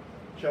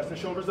 Chest and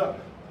shoulders up.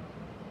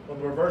 On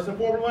the reverse and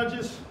forward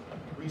lunges,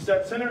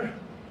 reset center.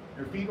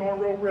 Your feet on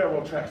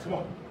railroad tracks. Come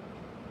on.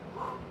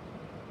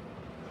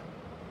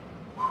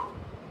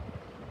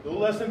 A little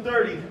less than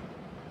 30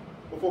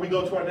 before we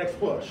go to our next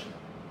push.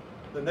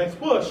 The next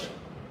push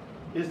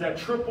is that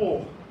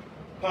triple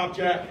pop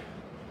jack,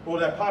 or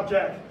that pop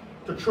jack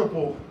to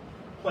triple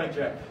plank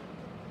jack.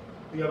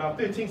 We got about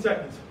 15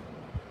 seconds,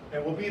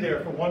 and we'll be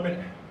there for 1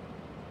 minute.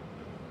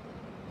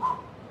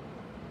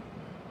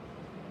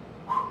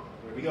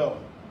 Here we go.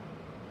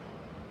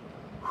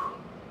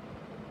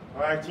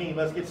 All right, team,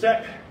 let's get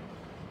set.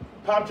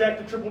 Pop jack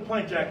to triple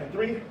plank jack in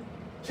 3,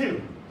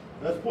 2.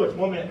 Let's push.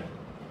 1 minute.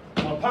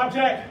 One pop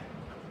jack,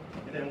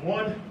 and then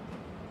 1,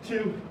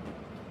 2,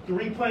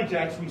 3 plank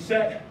jacks.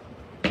 Reset.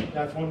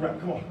 That's 1 rep.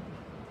 Come on.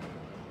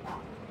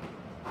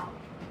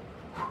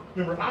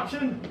 Remember,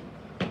 option,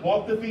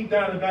 walk the feet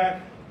down and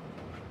back,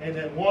 and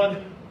then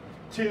 1,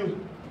 2,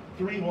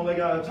 3, 1 leg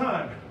at a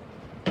time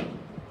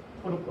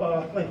for the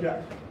plank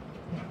jack.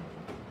 1,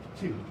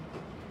 2,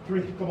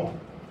 3, come on.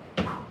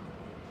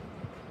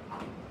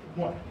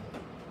 1,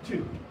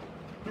 2,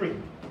 3.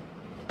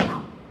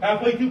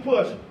 Halfway through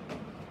push.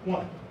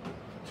 1,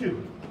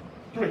 2,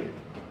 3.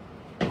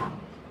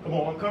 Come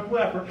on, uncomfortable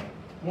effort.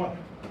 1,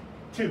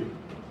 2,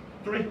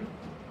 3.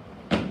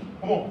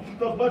 Come on, keep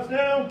those butts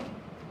down.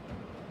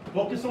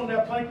 Focus on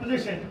that plank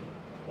position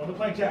on the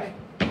plank jack.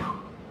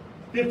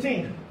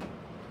 15.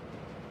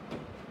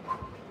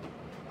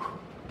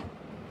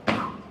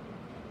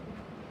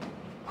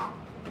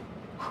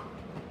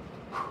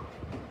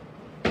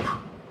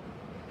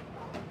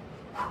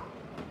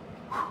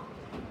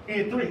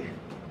 In 3,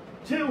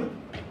 2,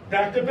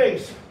 back to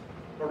base,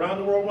 around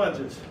the world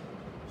lunges.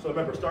 So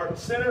remember, start in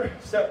center,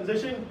 set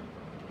position,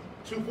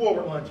 2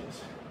 forward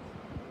lunges,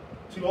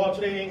 2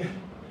 alternating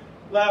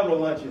lateral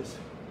lunges.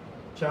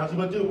 Challenge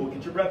but doable.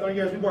 Get your breath on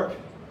here as we work.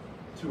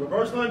 2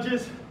 reverse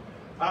lunges,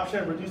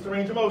 option, reduce the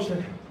range of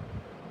motion.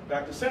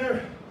 Back to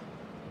center,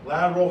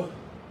 lateral,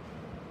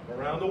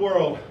 around the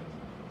world.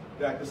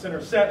 Back to center,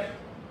 set,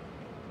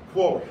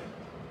 forward.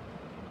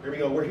 Here we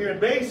go. We're here in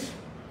base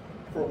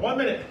for 1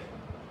 minute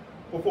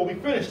before we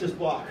finish this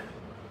block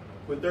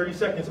with 30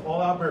 seconds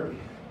all out burpee.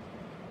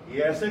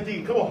 Yes,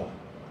 indeed. Come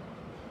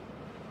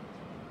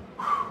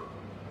on.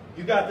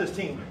 You got this,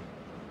 team.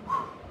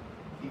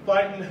 Keep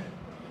fighting.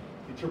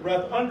 Get your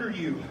breath under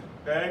you,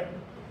 okay?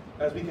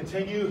 As we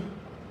continue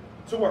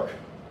to work.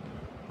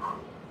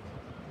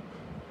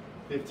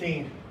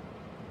 15.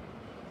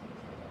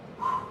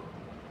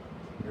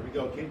 Here we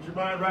go. Get your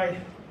mind right.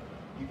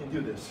 You can do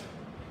this.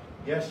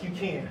 Yes, you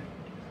can.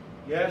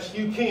 Yes,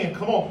 you can.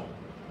 Come on.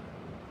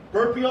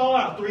 Burpee all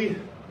out. 3,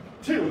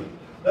 2.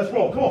 Let's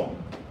roll. Come on.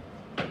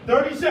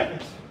 30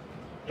 seconds.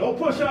 No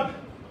push up.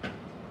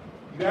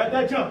 You got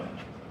that jump.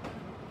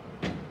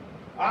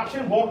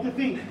 Option, walk the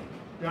feet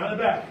down and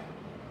back.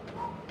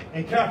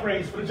 And calf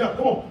raise for the jump.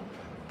 Come on.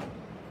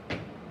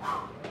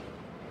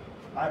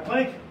 High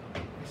plank.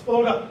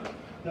 Explode up.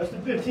 Less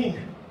than 15.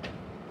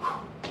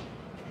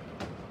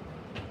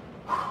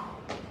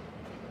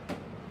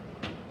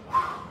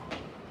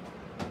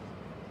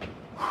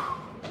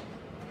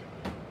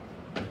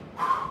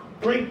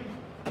 Three,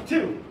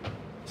 2,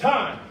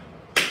 time.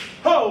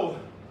 Ho!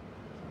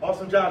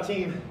 Awesome job,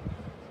 team.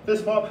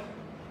 Fist bump,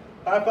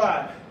 high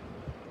five.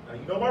 Now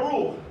you know my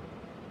rule.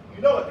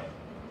 You know it.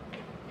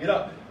 Get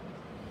up.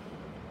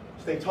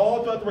 Stay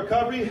tall throughout the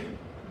recovery.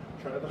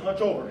 Try not to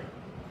hunch over.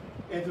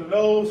 Into the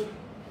nose,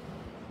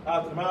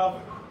 out to the mouth.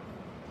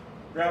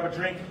 Grab a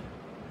drink.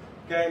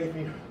 Okay, if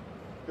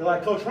you're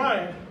like Coach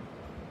Ryan,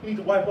 you need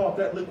to wipe off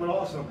that liquid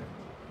awesome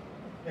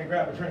and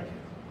grab a drink.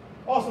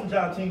 Awesome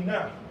job, team.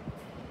 Now,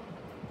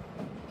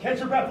 catch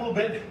your breath a little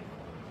bit,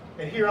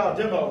 and here I'll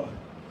demo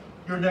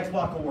your next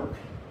block of work.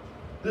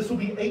 This will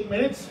be 8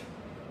 minutes.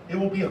 It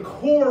will be a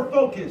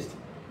core-focused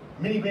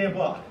mini band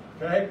block,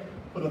 okay?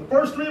 For the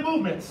first 3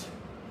 movements,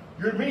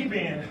 your mini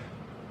band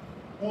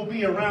will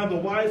be around the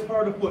widest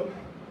part of the foot.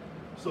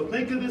 So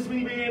think of this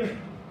mini band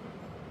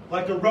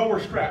like a rower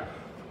strap.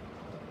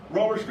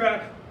 Rower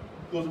strap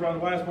goes around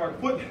the widest part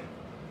of the foot.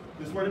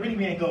 This is where the mini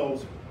band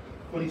goes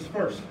for these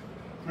first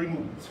 3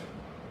 movements.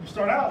 You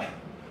start out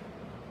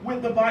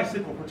with the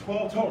bicycle for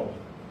 12 total.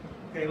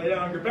 Okay, lay down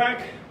on your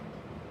back.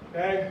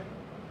 Okay,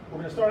 we're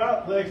gonna start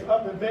out, legs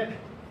up and bent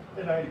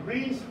at 90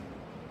 degrees.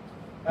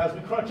 As we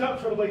crunch up,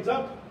 shoulder blades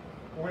up,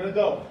 we're gonna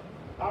go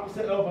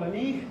opposite elbow to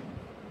knee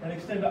and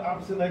extend the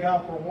opposite leg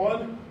out for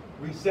 1,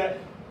 reset,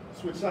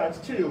 switch sides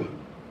 2,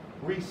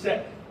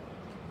 reset.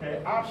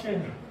 Okay,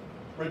 option,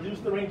 reduce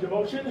the range of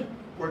motion,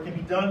 or it can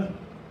be done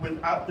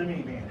without the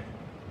mini band.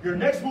 Your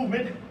next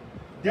movement,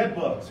 dead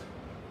bugs.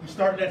 You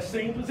start in that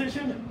same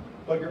position,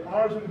 but your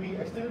arms are going to be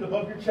extended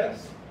above your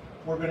chest.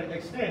 We're going to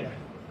extend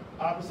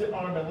opposite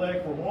arm and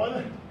leg for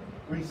 1,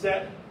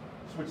 reset,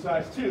 switch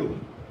sides 2,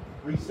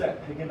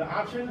 reset. Again, the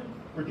option,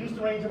 reduce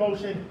the range of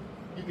motion.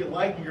 You can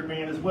lighten your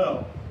band as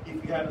well if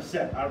you have a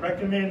set. I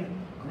recommend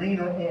green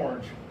or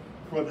orange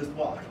for this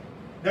block.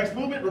 Next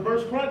movement,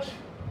 reverse crunch.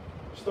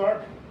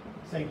 Start,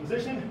 same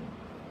position,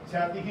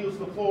 tap the heels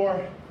to the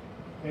floor,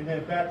 and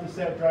then back to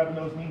set, driving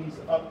those knees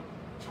up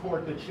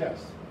toward the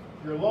chest.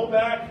 Your low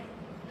back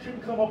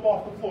shouldn't come up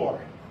off the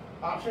floor.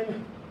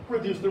 Option,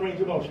 reduce the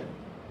range of motion.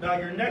 Now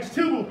your next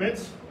 2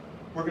 movements,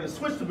 we're going to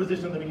switch the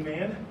position of the mini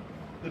band.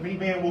 The mini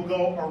band will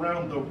go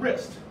around the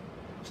wrist.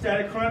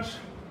 Static crunch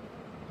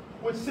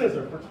with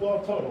scissor for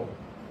 12 total.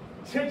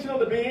 Tension of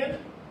the band,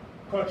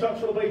 crunch up,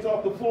 shoulder blades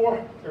off the floor,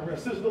 and we're going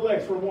to scissor the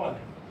legs for 1,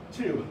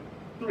 2,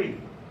 3.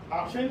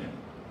 Option,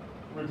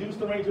 reduce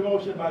the range of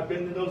motion by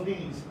bending those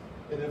knees.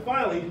 And then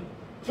finally,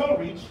 toe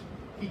reach,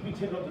 keeping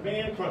 10 up the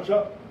band, crunch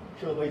up,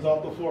 shoulder blades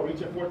off the floor,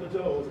 reaching forth the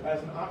toes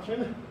as an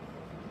option,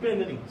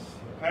 bend the knees,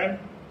 okay?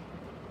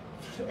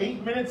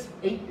 8 minutes,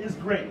 8 is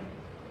great.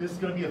 This is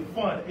gonna be a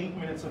fun 8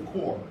 minutes of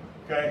core,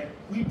 okay?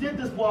 We did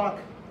this block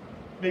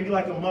maybe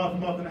like a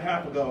month and a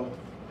half ago,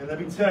 and let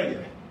me tell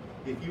you,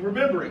 if you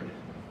remember it,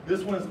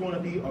 this one is going to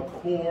be a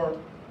core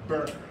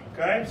burner,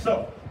 okay?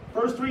 So,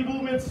 first 3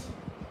 movements,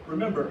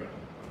 remember,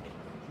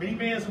 mini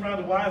bands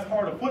around the widest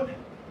part of the foot,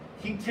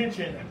 keep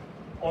tension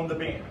on the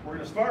band. We're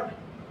gonna start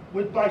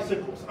with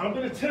bicycles. I'm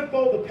gonna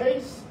tempo the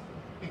pace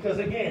because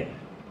again,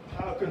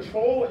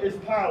 control is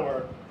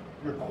power.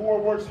 Your core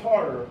works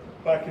harder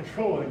by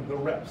controlling the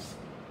reps.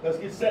 Let's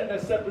get set in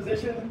that set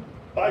position.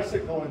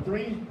 Bicycle in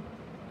 3,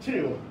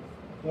 2,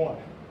 1.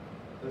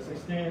 Let's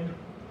extend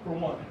for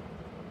 1,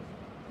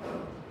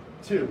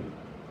 2,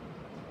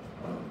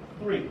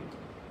 3,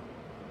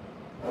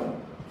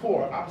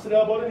 4. Opposite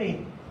elbow to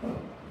knee.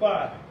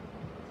 5,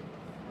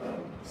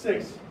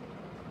 6,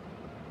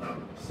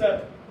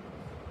 7,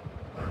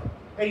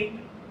 8,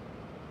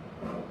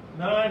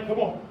 9. Come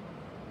on.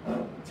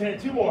 10.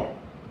 2 more.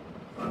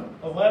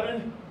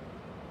 11,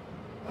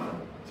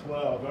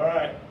 12. All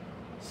right.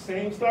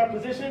 Same start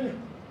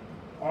position.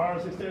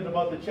 Arms extended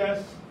above the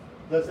chest.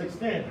 Let's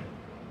extend.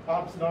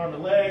 Opposite arm to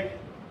leg.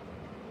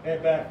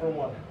 And back for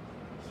 1.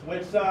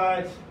 Switch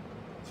sides.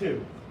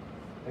 2.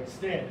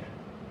 Extend.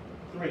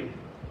 3.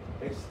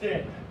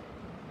 Extend.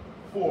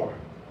 4.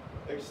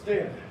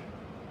 Extend.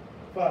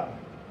 5.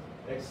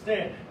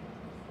 Extend.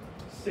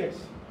 6.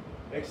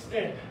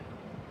 Extend.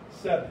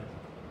 7.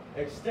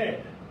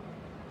 Extend.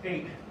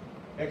 8.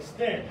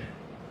 Extend.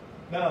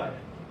 9.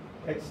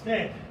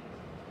 Extend.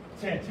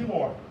 10. 2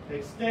 more.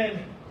 Extend.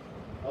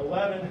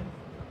 11.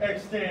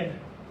 Extend.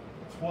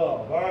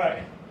 12. All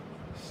right.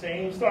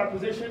 Same start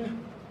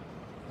position.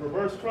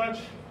 Reverse crunch.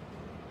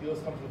 Heels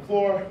come to the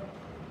floor.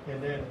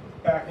 And then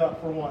back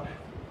up for 1.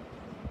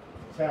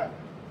 Tap.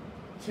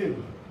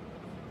 2.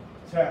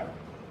 Tap.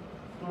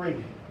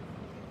 3.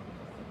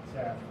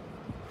 Tap.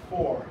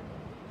 4.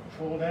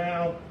 Control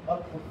down.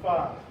 Up for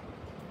 5.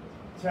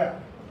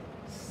 Tap.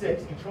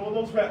 6. Control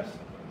those reps.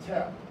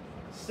 Tap.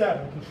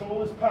 7.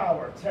 Control his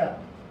power. Tap.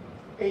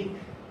 8.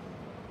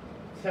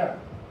 Tap.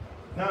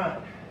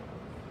 9.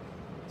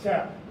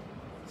 Tap.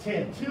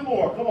 10. 2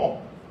 more. Come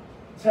on.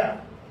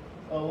 Tap.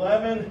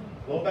 11.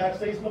 Low back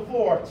stays on the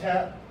floor.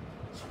 Tap.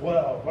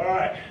 12. All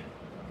right.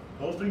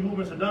 Those 3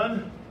 movements are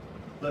done.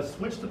 Let's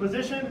switch the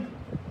position.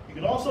 You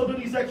can also do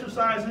these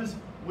exercises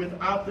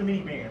without the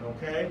mini band,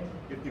 okay?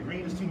 If the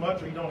green is too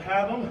much or you don't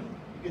have them,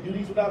 you can do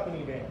these without the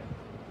mini band.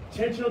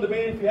 Tension on the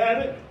band if you have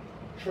it.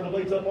 Shoulder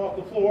blades up off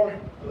the floor.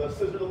 Let's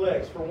scissor the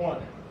legs for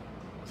 1,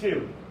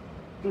 2,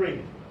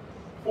 3,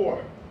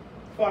 4,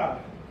 5,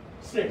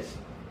 6,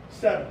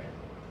 7,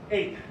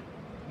 8,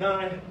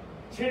 9,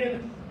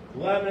 10,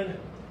 11,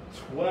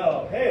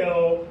 12.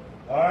 Hey-o.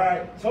 All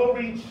right, toe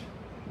reach,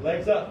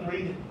 legs up,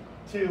 3,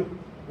 2,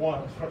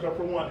 1. Stretch up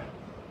for 1,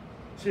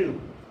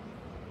 2,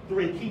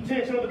 3. Keep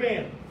tension on the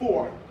band.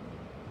 4,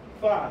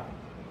 5,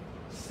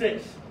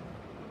 6,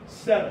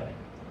 7,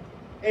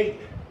 8,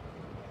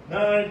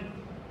 9,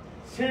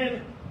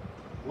 10,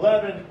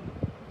 11,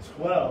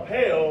 12.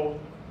 Hey-o.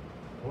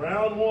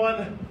 Round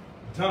 1,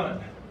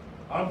 done.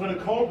 I'm going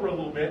to cobra a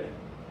little bit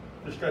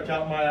to stretch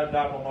out my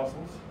abdominal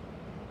muscles.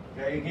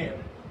 Okay, again,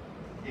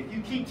 if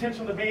you keep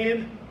tension on the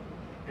band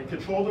and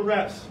control the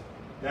reps,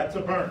 that's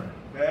a burner,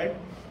 okay?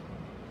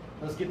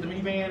 Let's get the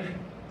mini band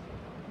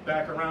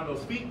back around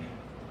those feet.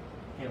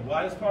 Again,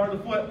 widest part of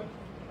the foot.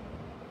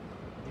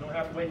 You don't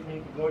have to wait for me,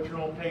 you can go at your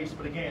own pace,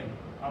 but again,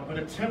 I'm going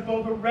to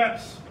tempo the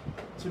reps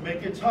to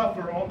make it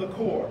tougher on the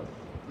core.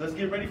 Let's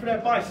get ready for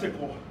that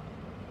bicycle.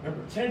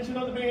 Remember, tension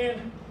on the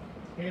band,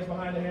 hands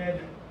behind the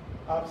head,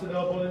 opposite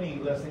elbow to knee.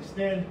 Let's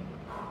extend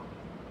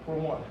for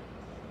 1.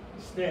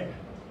 Extend.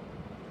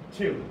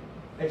 2.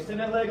 Extend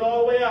that leg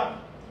all the way out.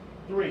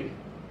 3.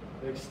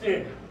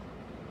 Extend.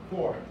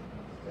 4.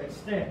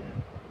 Extend.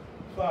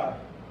 5.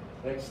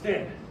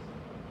 Extend.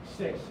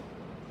 6.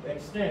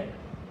 Extend.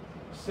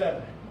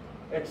 7.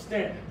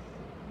 Extend.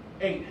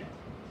 8.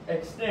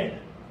 Extend.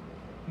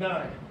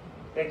 9.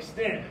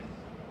 Extend.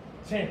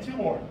 10. 2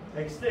 more.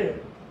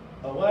 Extend.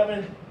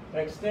 11.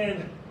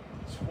 Extend.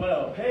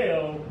 12.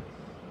 Hey-o.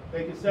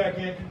 Take a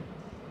second.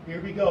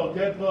 Here we go.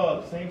 Dead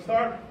bug. Same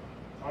start.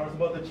 Arms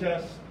above the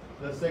chest.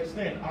 Let's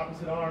extend.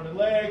 Opposite arm and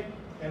leg.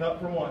 And up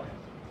for 1.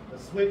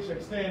 Let's switch.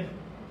 Extend.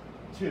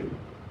 2.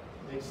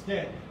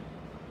 Extend.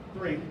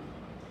 3.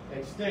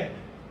 Extend.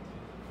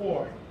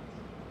 4.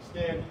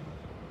 Extend.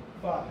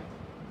 5.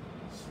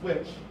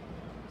 Switch.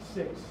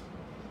 6.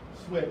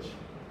 Switch.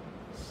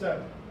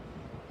 7.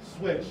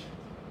 Switch.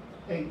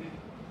 8.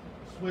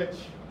 Switch.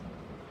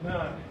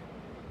 9.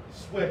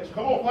 Switch.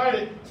 Come on, fight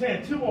it.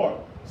 10. 2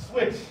 more.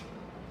 Switch.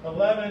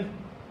 11.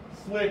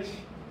 Switch.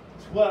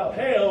 12.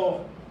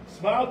 Hey-o.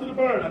 Smile through the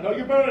burn. I know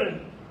you're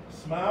burning.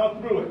 Smile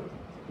through it.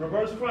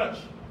 Reverse crunch.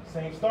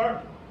 Same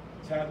start.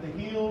 Tap the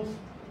heels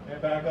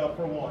and back up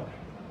for 1.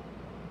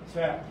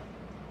 Tap.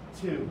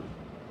 2.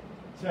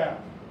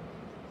 Tap.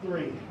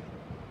 3.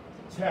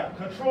 tap,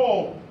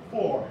 control,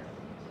 4,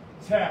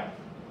 tap,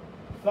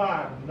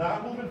 5,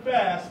 not moving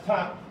fast,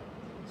 tap,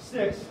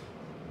 6,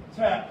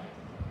 tap,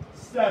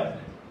 7,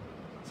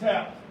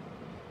 tap,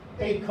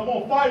 8, come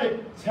on, fight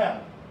it,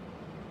 tap,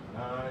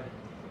 9,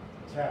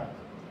 tap,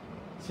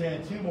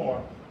 10, 2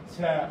 more,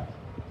 tap,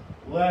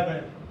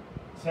 11,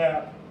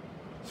 tap,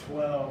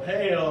 12,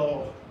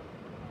 hail.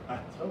 I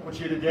told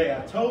you today,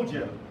 I told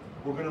you,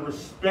 we're gonna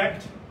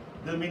respect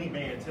the mini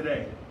band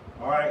today.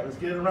 All right, let's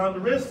get it around the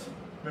wrist.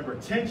 Remember,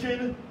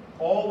 tension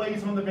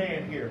always on the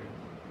band here,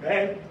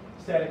 okay?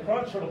 Static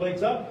crunch, shoulder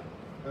blades up,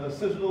 and let's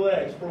scissor the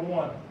legs for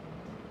 1,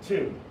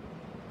 2,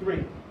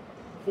 3,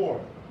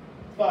 4,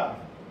 5,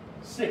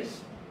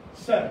 6,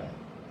 7,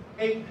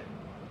 8,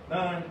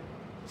 9,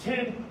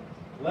 10,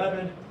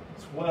 11,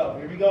 12.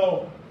 Here we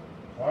go.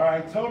 All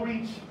right, toe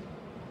reach,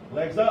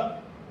 legs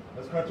up.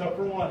 Let's crunch up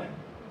for 1,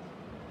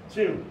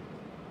 2,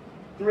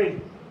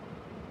 3,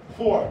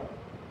 4,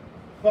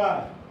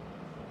 5,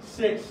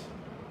 6,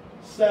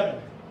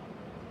 7,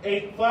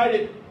 8, fight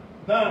it,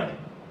 9,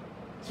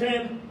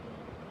 10,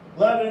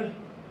 11,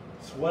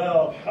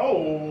 12.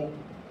 Oh,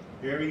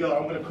 here we go.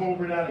 I'm going to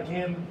cobra it out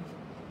again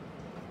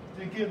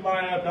to give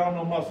my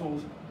abdominal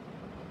muscles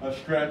a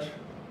stretch.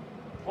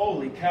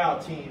 Holy cow,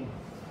 team.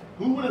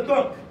 Who would have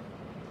thunk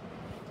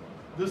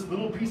this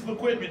little piece of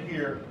equipment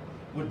here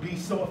would be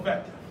so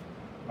effective?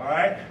 All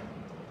right,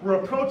 we're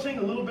approaching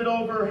a little bit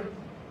over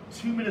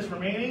 2 minutes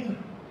remaining.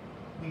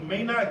 We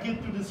may not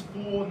get through this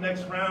full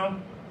next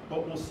round,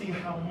 but we'll see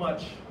how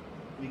much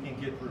we can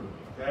get through,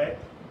 okay?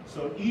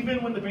 So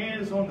even when the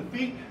band is on the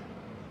feet,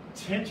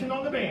 tension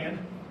on the band,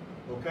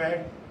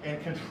 okay?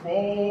 And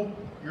control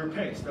your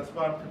pace. That's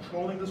why I'm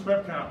controlling this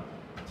rep count,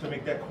 to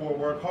make that core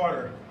work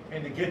harder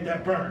and to get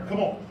that burn. Come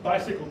on,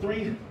 bicycle,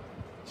 3,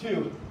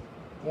 2,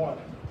 1.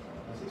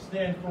 Let's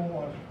extend for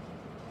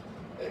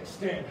 1.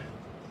 Extend,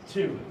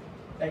 2.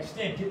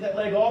 Extend, get that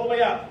leg all the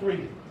way out,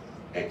 3.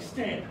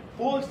 Extend,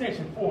 full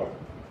extension, 4.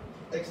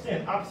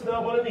 Extend, opposite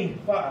elbow to knee,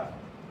 5.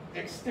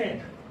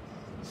 Extend,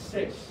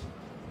 6.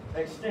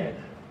 Extend,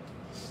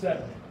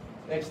 7.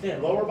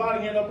 Extend, lower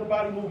body and upper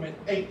body movement,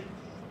 8.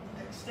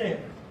 Extend,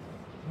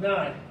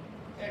 9.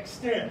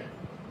 Extend,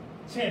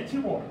 10.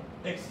 2 more.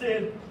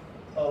 Extend,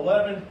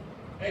 11.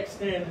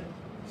 Extend,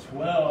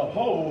 12.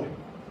 Hold.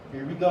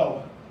 Here we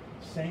go.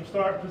 Same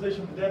start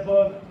position for dead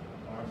bug.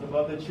 Arms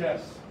above the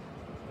chest.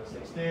 Let's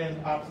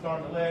extend, opposite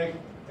arm to leg,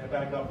 and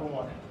back up for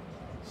 1.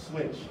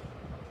 Switch,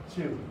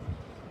 2.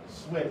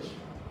 Switch,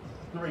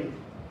 3.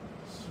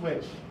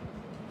 Switch,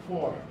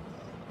 4.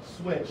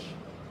 Switch,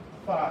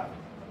 5.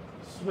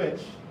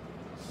 Switch,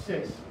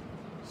 6.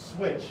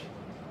 Switch,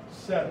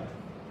 7.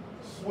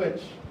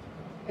 Switch,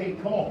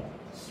 8. Come on.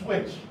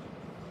 Switch,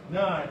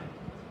 9.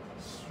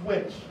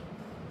 Switch,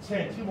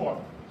 10. 2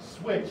 more.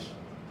 Switch,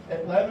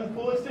 11.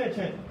 Full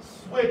extension.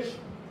 Switch,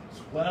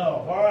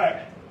 12. All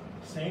right.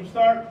 Same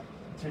start.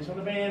 Tension on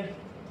the band.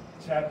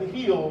 Tap the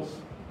heels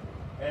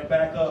and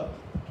back up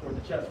toward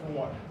the chest for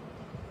 1.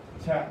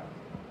 Tap,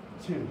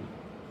 2.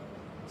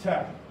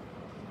 Tap,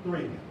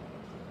 3.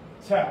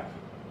 Tap,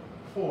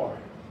 4.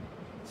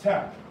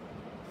 Tap,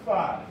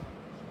 5.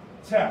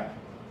 Tap,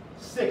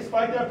 6.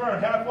 Fight that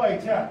burn. Halfway.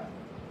 Tap,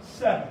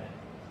 7.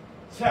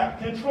 Tap,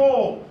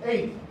 control,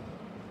 8.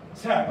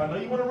 Tap, I know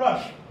you want to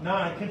rush.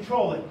 9,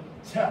 control it.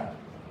 Tap,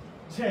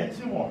 10.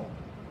 2 more.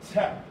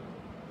 Tap,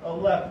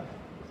 11.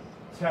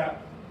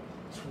 Tap,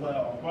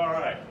 12. All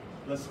right,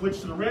 let's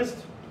switch to the wrist.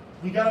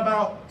 We got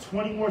about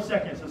 20 more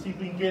seconds. Let's see if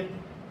we can get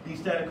these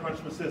static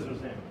crunch with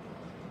scissors in.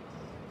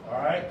 All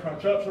right,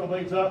 crunch up, shoulder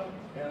blades up,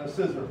 and a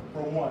scissor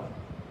for 1,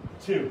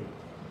 2,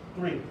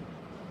 3,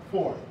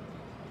 4,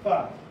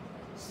 5,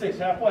 6,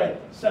 halfway,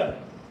 7,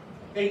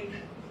 8,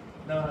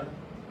 9,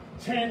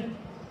 10,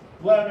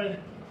 11,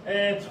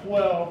 and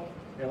 12.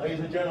 And ladies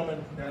and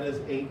gentlemen, that is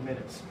 8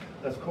 minutes.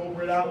 Let's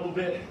cobra it out a little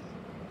bit.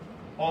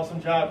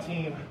 Awesome job,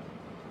 team.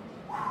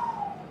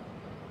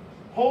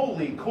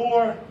 Holy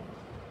core.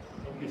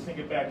 And we can sink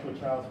it back to a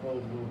child's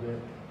pose a little bit.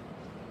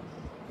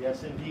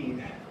 Yes,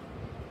 indeed.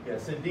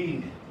 Yes,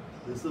 indeed.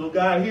 This little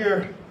guy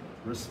here,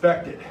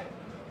 respect it.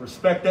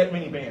 Respect that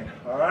mini band,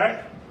 all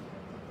right?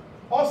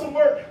 Awesome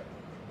work.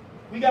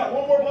 We got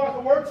one more block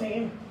of work,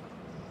 team.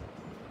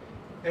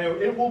 And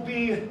it will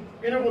be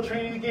interval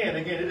training again.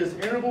 Again, it is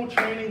interval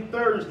training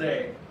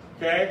Thursday,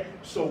 okay?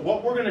 So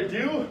what we're gonna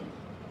do,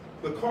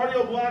 the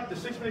cardio block, the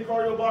 6-minute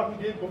cardio block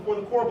we did before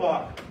the core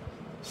block,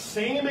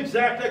 same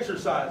exact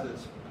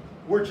exercises.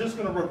 We're just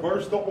gonna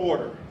reverse the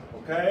order,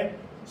 okay?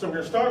 So we're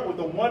gonna start with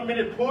the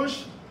 1-minute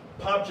push,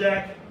 pop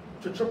jack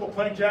to triple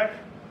plank jack,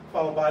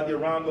 followed by the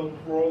around the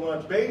roll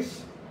lunge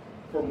base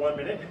for 1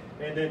 minute,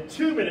 and then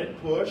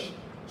 2-minute push,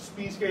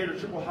 speed skater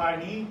triple high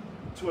knee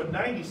to a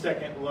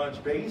 90-second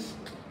lunge base,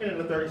 and then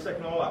a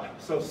 30-second all out.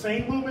 So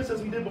same movements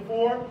as we did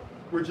before,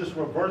 we're just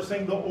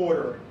reversing the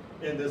order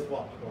in this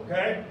block,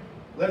 okay?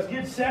 Let's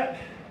get set.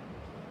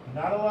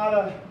 Not a lot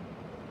of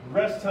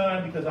rest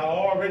time because I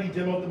already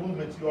demoed the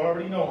movements, you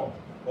already know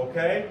them,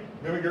 okay?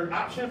 Remember your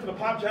option for the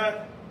pop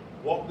jack,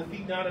 walk the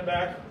feet down and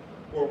back,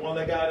 or one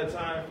leg out at a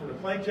time for the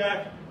plank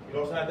jack. You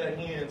also have that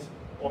hands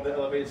on the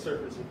elevated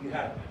surface if you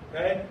have it,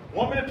 okay?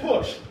 1 minute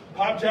push.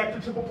 Pop jack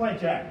to triple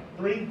plank jack.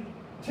 3,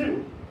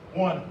 2,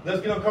 1.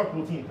 Let's get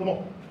uncomfortable, team. Come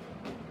on.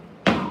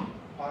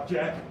 Pop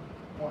jack.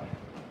 1,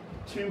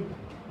 2,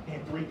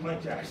 and 3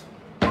 plank jacks.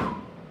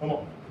 Come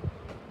on.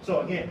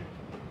 So again,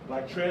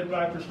 like tread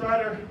by for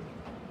strider,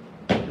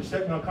 you're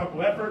setting an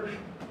uncomfortable effort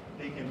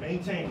that you can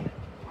maintain.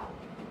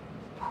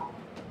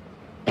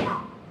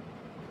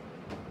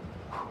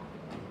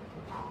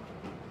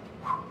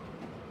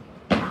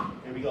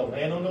 Here we go.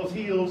 Land on those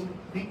heels.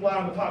 Feet wide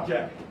on the pop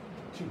jack.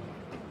 2,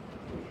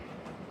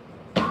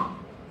 3.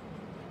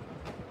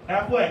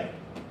 Halfway.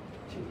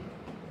 2,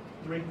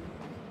 3.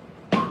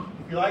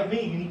 If you're like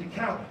me, you need to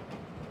count.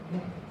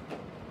 1,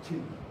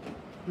 2,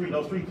 3.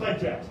 Those 3 plank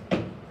jacks.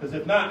 Because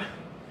if not,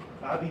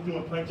 I'll be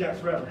doing plank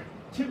jacks forever.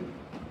 2,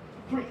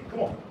 3. Come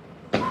on.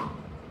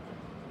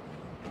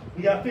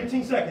 We got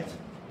 15 seconds.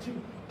 2,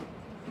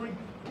 3.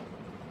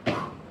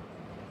 1,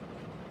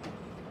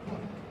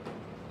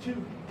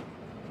 2,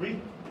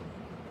 3.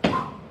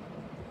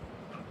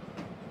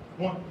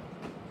 1,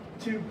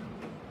 2,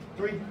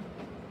 3.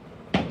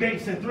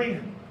 Base in 3,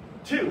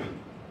 2.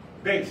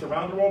 Base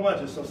around the roll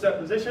lunges. So set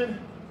position.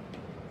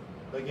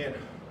 Again,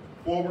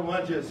 forward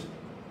lunges.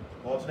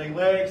 Alternate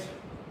legs.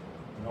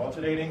 And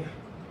alternating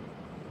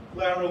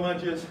lateral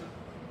lunges.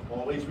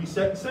 Always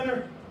reset in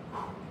center.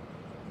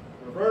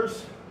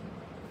 Reverse.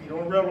 Feet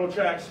on railroad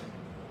tracks.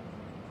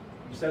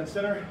 Reset in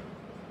center.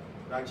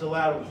 Back to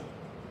lateral.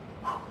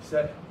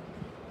 Set.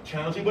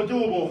 Challenging but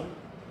doable.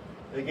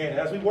 Again,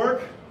 as we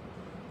work,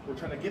 we're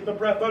trying to get the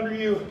breath under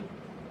you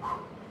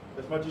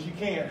as much as you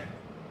can.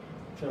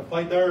 Trying to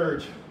fight the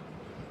urge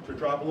to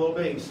drop a little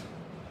base.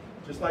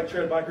 Just like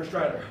tread biker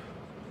strider.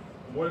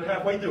 More than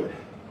halfway through it.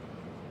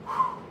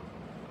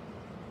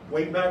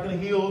 Weight back in the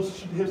heels,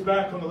 shoot the hips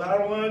back on the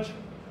lateral lunge.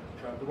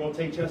 Try to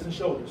rotate chest and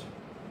shoulders.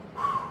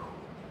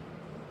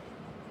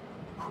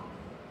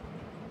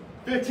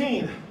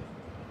 15.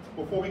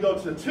 Before we go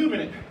to the 2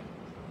 minute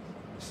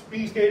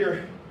speed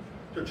skater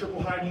to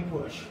triple high knee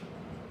push.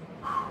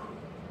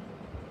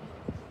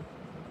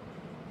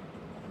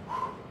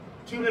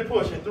 2 minute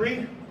push in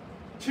 3,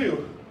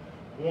 2,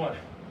 1.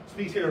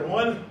 Speed skater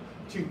 1,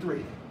 2,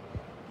 3.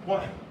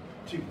 1,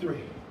 2, 3.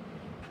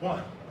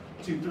 1,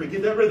 2, 3.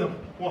 Get that rhythm.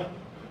 1,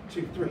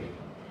 2, 3.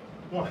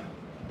 1,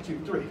 2,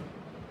 3.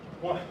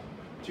 1,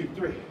 2,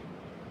 3.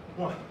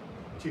 1,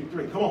 2,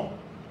 3. Come on.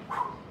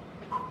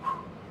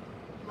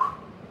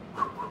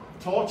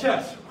 Tall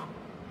chest.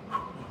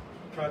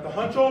 Try to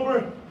hunch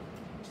over.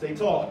 Stay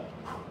tall.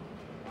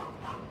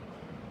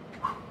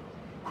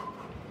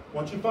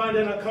 Once you find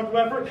an uncomfortable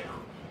effort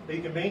that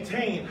you can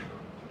maintain,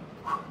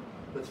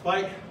 let's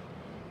fight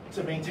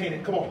to maintain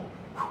it. Come on.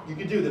 You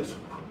can do this.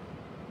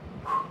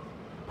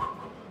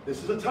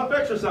 This is a tough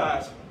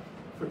exercise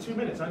for 2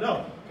 minutes, I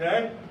know,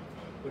 okay?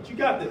 But you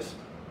got this.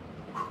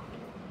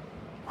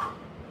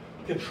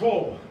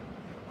 Control.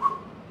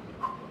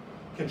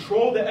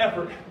 Control the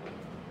effort.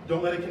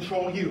 Don't let it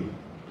control you.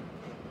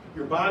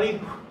 Your body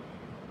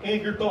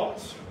and your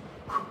thoughts.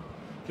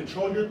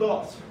 Control your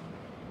thoughts.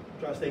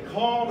 Try to stay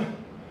calm,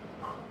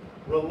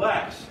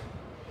 relax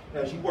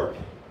as you work.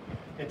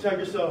 And tell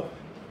yourself,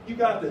 you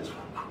got this.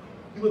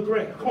 You look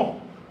great. Come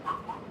on.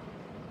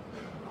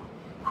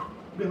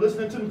 You've been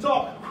listening to me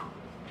talk.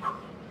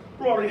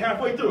 We're already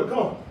halfway through it. Come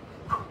on.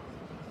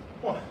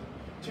 1,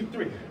 2,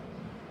 3.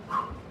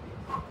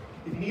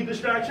 If you need a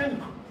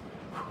distraction,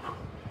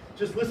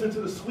 just listen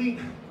to the sweet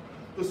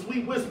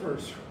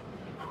whispers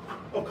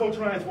of Coach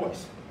Ryan's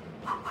voice.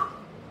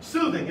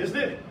 Soothing, isn't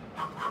it?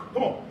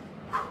 Come on.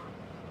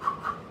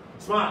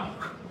 Smile.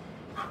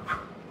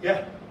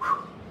 Yeah.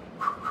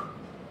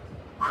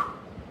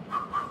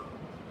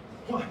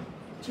 1,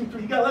 2,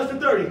 3. You got less than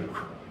 30.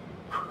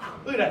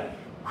 Look at that.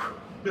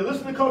 Been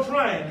listening to Coach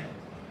Ryan.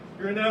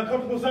 You're in that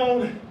uncomfortable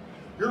zone.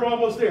 You're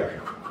almost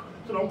there.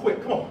 So don't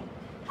quit. Come on.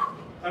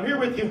 I'm here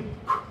with you.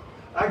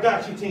 I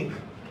got you, team.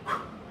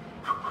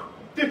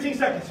 15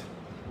 seconds.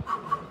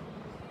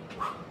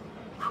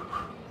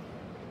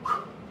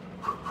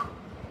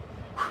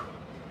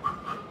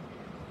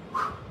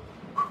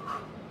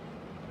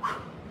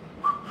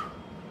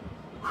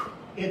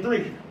 In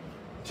 3,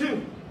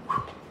 2,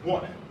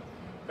 1.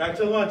 Back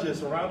to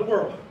lunges around the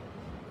world.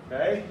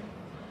 Okay?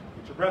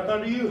 Get your breath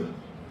under you.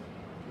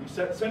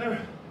 Reset center.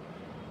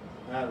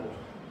 Lateral.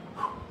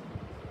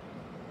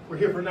 We're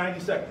here for 90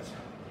 seconds.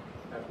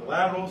 After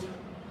laterals,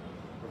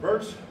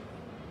 reverse,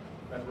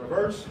 back to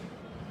reverse,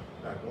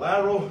 back to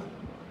lateral,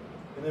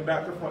 and then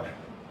back to front.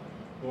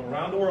 Going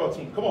around the world,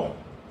 team. Come on.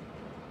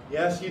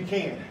 Yes, you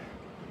can.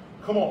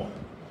 Come on.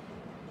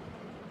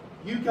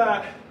 You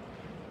got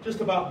just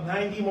about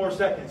 90 more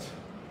seconds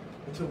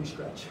until we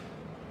stretch.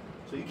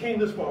 So you came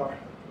this far.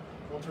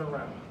 Don't turn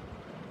around.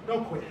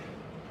 Don't quit.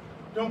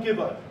 Don't give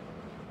up.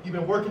 You've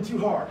been working too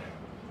hard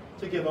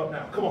to give up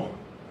now. Come on.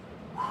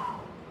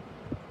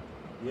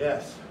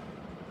 Yes.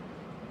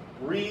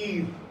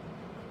 Breathe.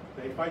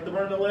 Okay, fight to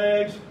burn the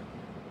legs.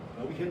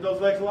 We hit those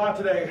legs a lot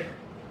today,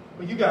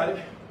 but you got it.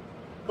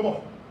 Come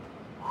on.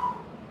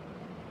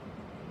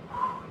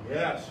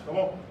 Yes, come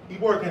on,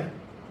 keep working.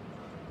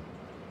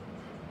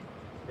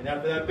 And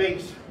after that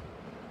base,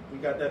 we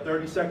got that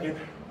 30-second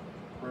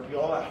burpee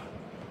all out.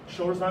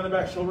 Shoulders behind the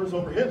back, shoulders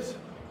over hips,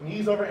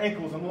 knees over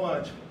ankles in the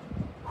lunge.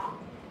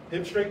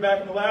 Hips straight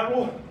back in the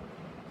lateral.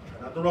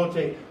 Try not to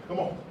rotate. Come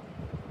on.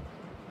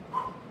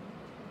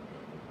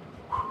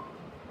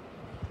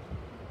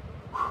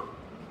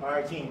 All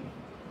right, team.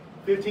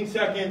 15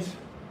 seconds,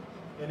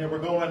 and then we're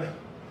going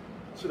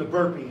to the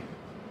burpee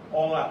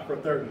all out for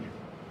 30.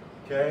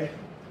 Okay?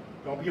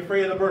 Don't be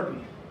afraid of the burpee.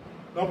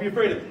 Don't be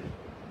afraid of it.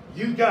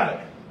 You got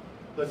it.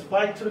 Let's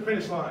fight to the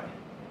finish line.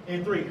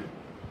 In 3,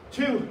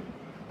 2,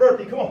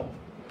 burpee, come on.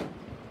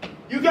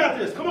 You got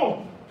this, come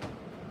on.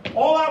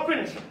 All out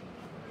finish.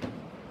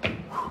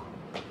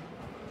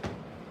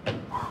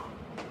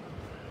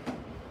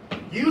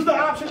 Use the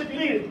option if you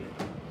need it.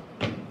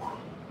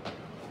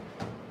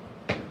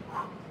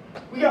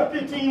 We got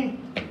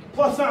 15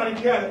 plus sign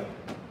if you have it.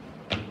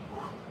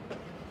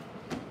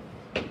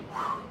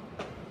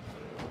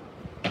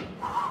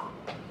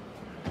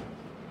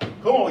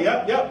 Come on,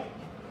 yep.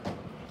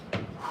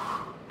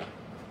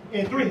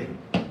 In 3,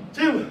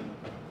 2,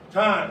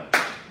 time.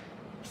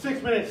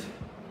 6 minutes.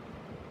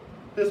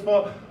 Fist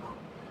bump.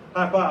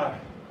 High five.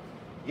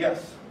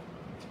 Yes.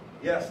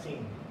 Yes,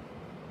 team.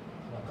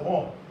 Now, come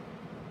on.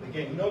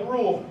 Again, you know the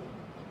rule.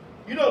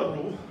 You know the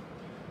rule.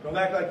 Don't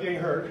act like you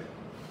ain't heard.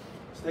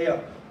 Stay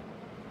up.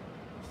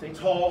 Stay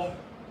tall.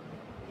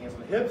 Hands on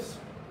the hips.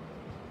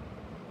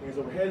 Hands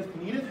overhead if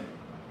you need it.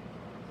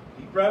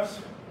 Deep breaths.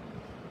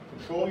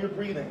 Control your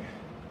breathing.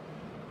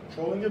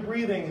 Controlling your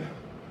breathing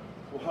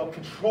will help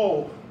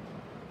control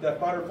that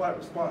fight or flight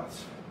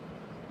response.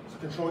 So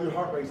control your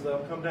heart rate, so let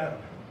them come down.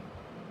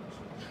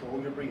 So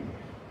control your breathing.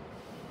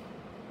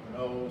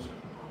 Nose,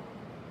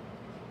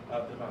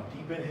 out the mouth.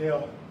 Deep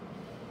inhale,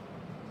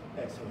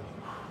 exhale.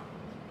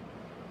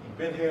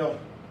 Deep inhale,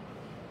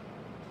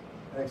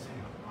 exhale.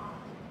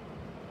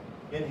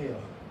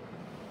 Inhale,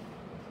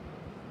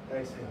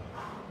 exhale.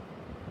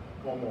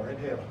 One more,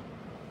 inhale,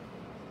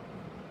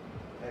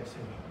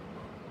 exhale.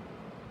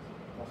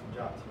 Awesome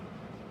job, team.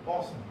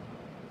 Awesome.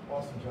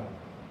 Awesome job.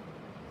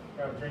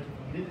 Grab a drink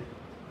if you need it.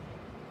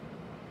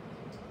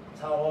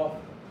 Towel off.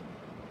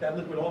 That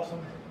liquid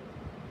awesome.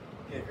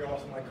 Yeah, if you're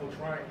awesome like Coach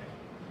Ryan,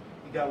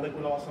 you got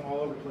liquid awesome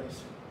all over the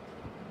place.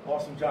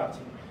 Awesome job,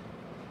 team.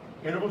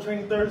 Interval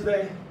training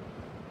Thursday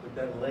with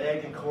that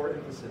leg and core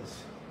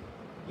emphasis.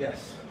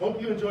 Yes. Hope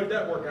you enjoyed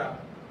that workout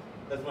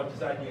as much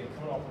as I did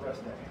coming off the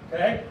rest day.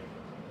 Okay?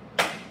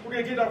 We're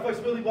going to get our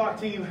flexibility block,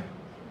 team.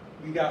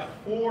 We got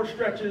 4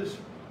 stretches.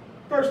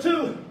 First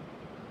 2,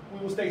 we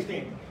will stay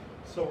standing.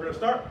 So we're going to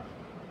start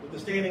with the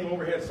standing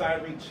overhead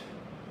side reach.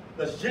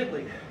 Let's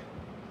gently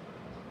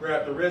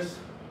grab the wrist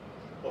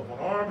of one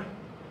arm,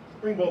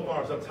 bring both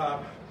arms up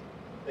top,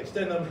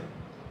 extend them,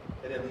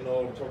 and then lean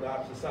over toward the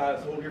opposite side.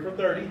 So hold here for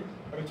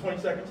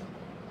 20 seconds.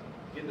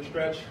 Get the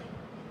stretch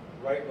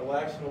right in the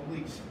lax and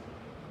obliques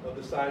of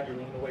the side you're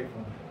leaning away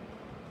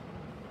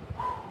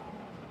from.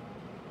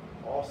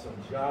 Awesome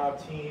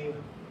job, team.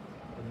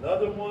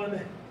 Another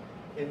one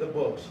in the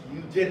books.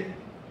 You did it.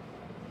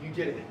 You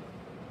did it.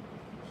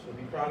 So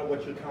be proud of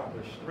what you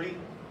accomplished. 3,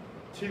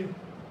 2,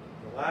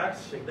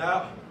 relax, shake it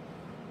out.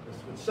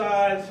 Let's switch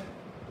sides.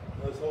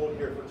 Let's hold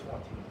here for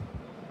 20.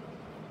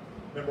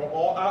 Remember,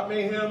 All Out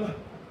Mayhem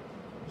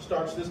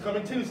starts this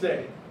coming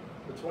Tuesday,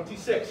 the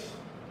 26th.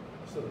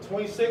 So the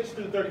 26th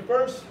through the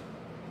 31st,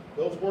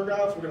 those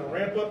workouts, we're going to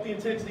ramp up the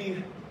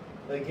intensity.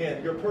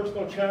 Again, your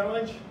personal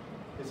challenge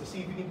is to see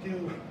if you can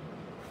do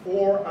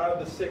 4 out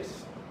of the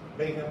 6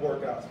 Mayhem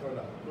workouts coming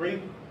up.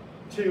 3,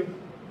 2,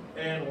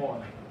 and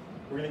 1.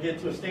 We're going to get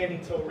to a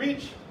standing toe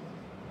reach.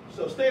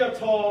 So stay up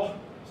tall,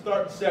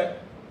 start and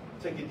set.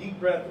 Take a deep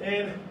breath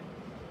in.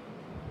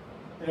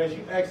 And as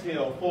you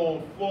exhale,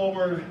 fold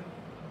forward.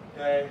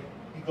 Okay,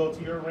 you go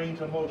to your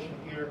range of motion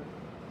here.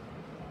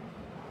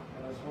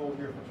 And let's hold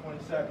here for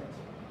 20 seconds.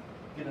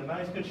 Get a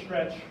nice good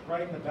stretch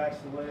right in the backs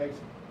of the legs,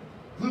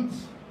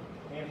 glutes,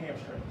 and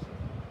hamstrings.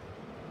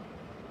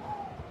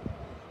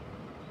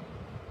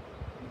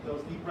 Keep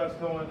those deep breaths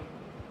going.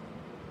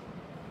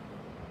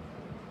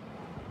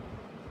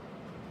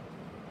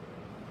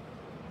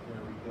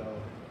 There we go.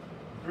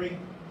 3,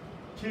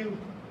 2,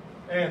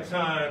 and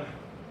time.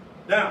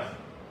 Now,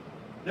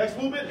 next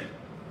movement,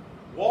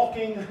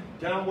 walking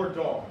downward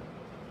dog.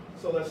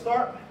 So let's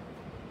start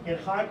in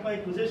high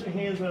plank position,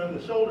 hands under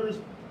the shoulders,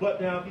 butt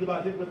down, feet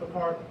about hip width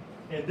apart,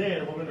 and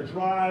then we're going to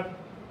drive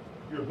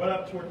your butt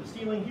up toward the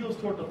ceiling, heels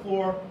toward the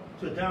floor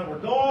to a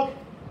downward dog,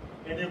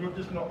 and then we're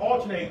just going to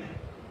alternate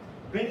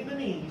bending the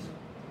knees,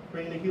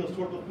 bringing the heels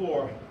toward the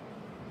floor.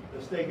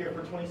 Let's stay here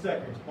for 20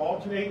 seconds.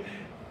 Alternate,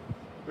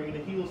 bringing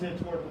the heels in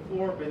toward the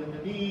floor, bending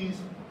the knees.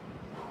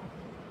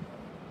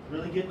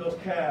 Really get those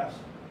calves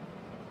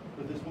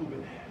with this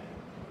movement.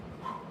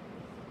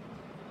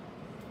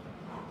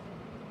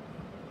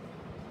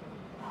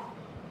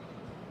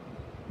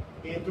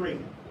 In 3,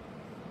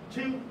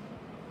 2,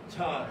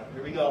 time.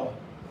 Here we go.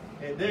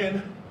 And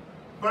then,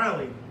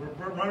 finally,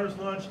 runner's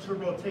lunge to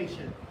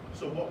rotation.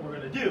 So what we're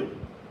going to do,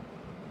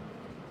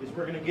 is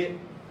we're gonna get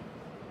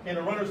in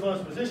a runner's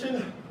lunge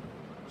position.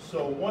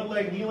 So one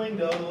leg kneeling,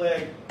 the other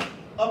leg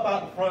up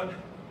out in front.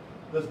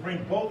 Let's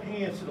bring both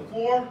hands to the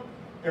floor,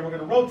 and we're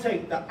gonna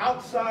rotate the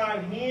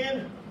outside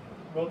hand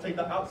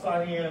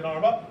and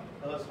arm up.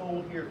 And let's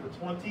hold here for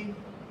 20.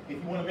 If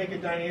you wanna make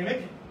it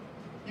dynamic,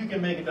 you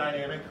can make it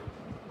dynamic,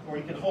 or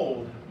you can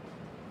hold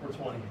for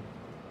 20.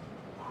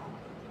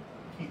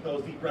 Keep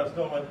those deep breaths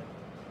going.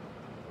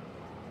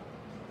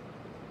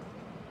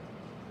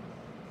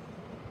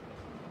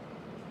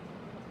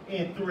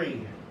 In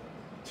 3,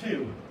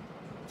 2,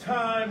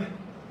 time.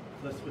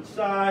 Let's switch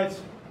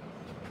sides.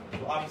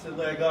 So opposite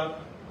leg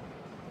up.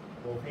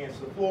 Both hands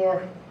to the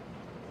floor.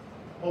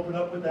 Open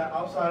up with that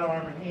outside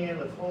arm and hand.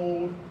 Let's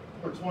hold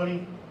for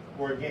 20.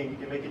 Or again, you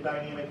can make it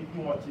dynamic if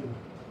you want to.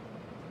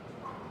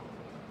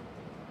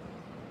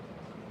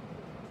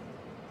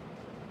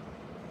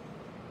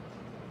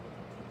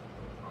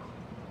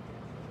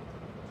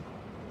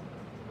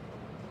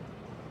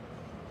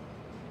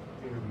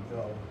 Here we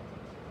go.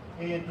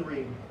 In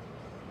 3,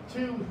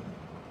 2,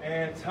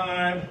 and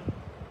time.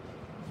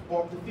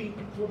 Walk the feet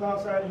to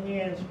outside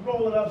hands.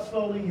 Roll it up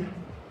slowly.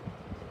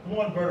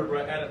 One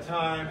vertebra at a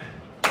time.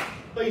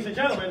 Ladies and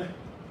gentlemen,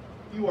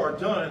 you are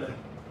done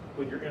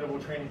with your interval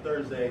training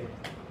Thursday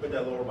with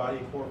that lower body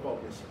and core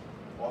focus.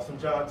 Awesome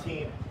job,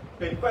 team.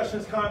 If any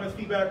questions, comments,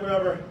 feedback,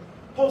 whatever,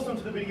 post them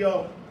to the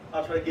video.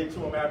 I'll try to get to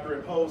them after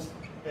it posts,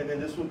 and then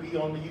this will be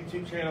on the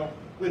YouTube channel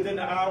within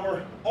the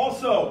hour.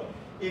 Also,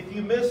 if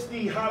you missed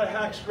the How to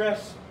Hack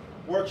Stress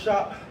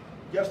workshop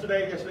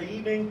yesterday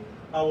evening,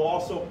 I will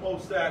also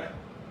post that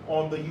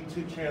on the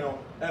YouTube channel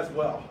as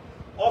well.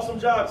 Awesome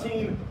job,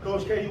 team.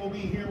 Coach Katie will be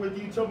here with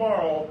you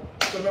tomorrow.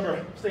 So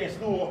remember, stay in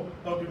school,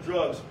 don't do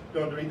drugs,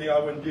 don't do anything I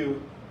wouldn't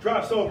do.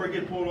 Drive sober,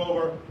 get pulled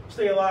over,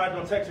 stay alive,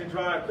 don't text and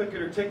drive, click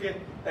it or ticket,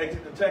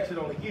 exit the text it,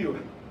 only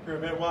you.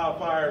 Prevent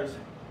wildfires.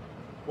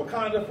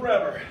 Wakanda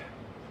forever.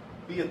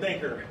 Be a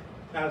thinker,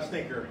 not a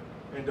stinker,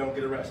 and don't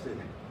get arrested.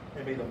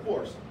 And may the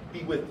force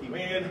be with you.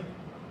 And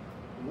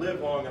live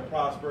long and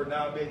prosper.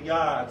 Now may the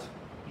odds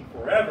be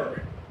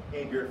forever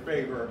in your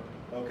favor.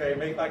 Okay,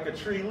 make like a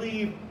tree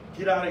leave,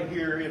 get out of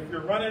here. If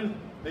you're running,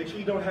 make sure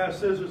you don't have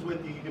scissors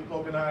with you. You can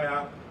poke an eye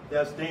out.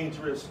 That's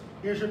dangerous.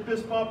 Here's your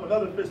fist pump,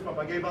 another fist pump.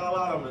 I gave out a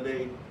lot of them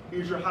today.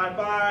 Here's your high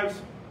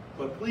fives,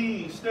 but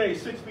please stay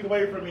 6 feet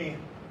away from me.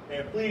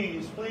 And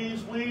please,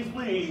 please, please,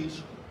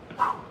 please,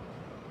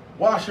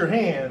 wash your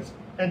hands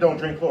and don't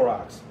drink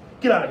Clorox.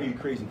 Get out of here, you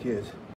crazy kids.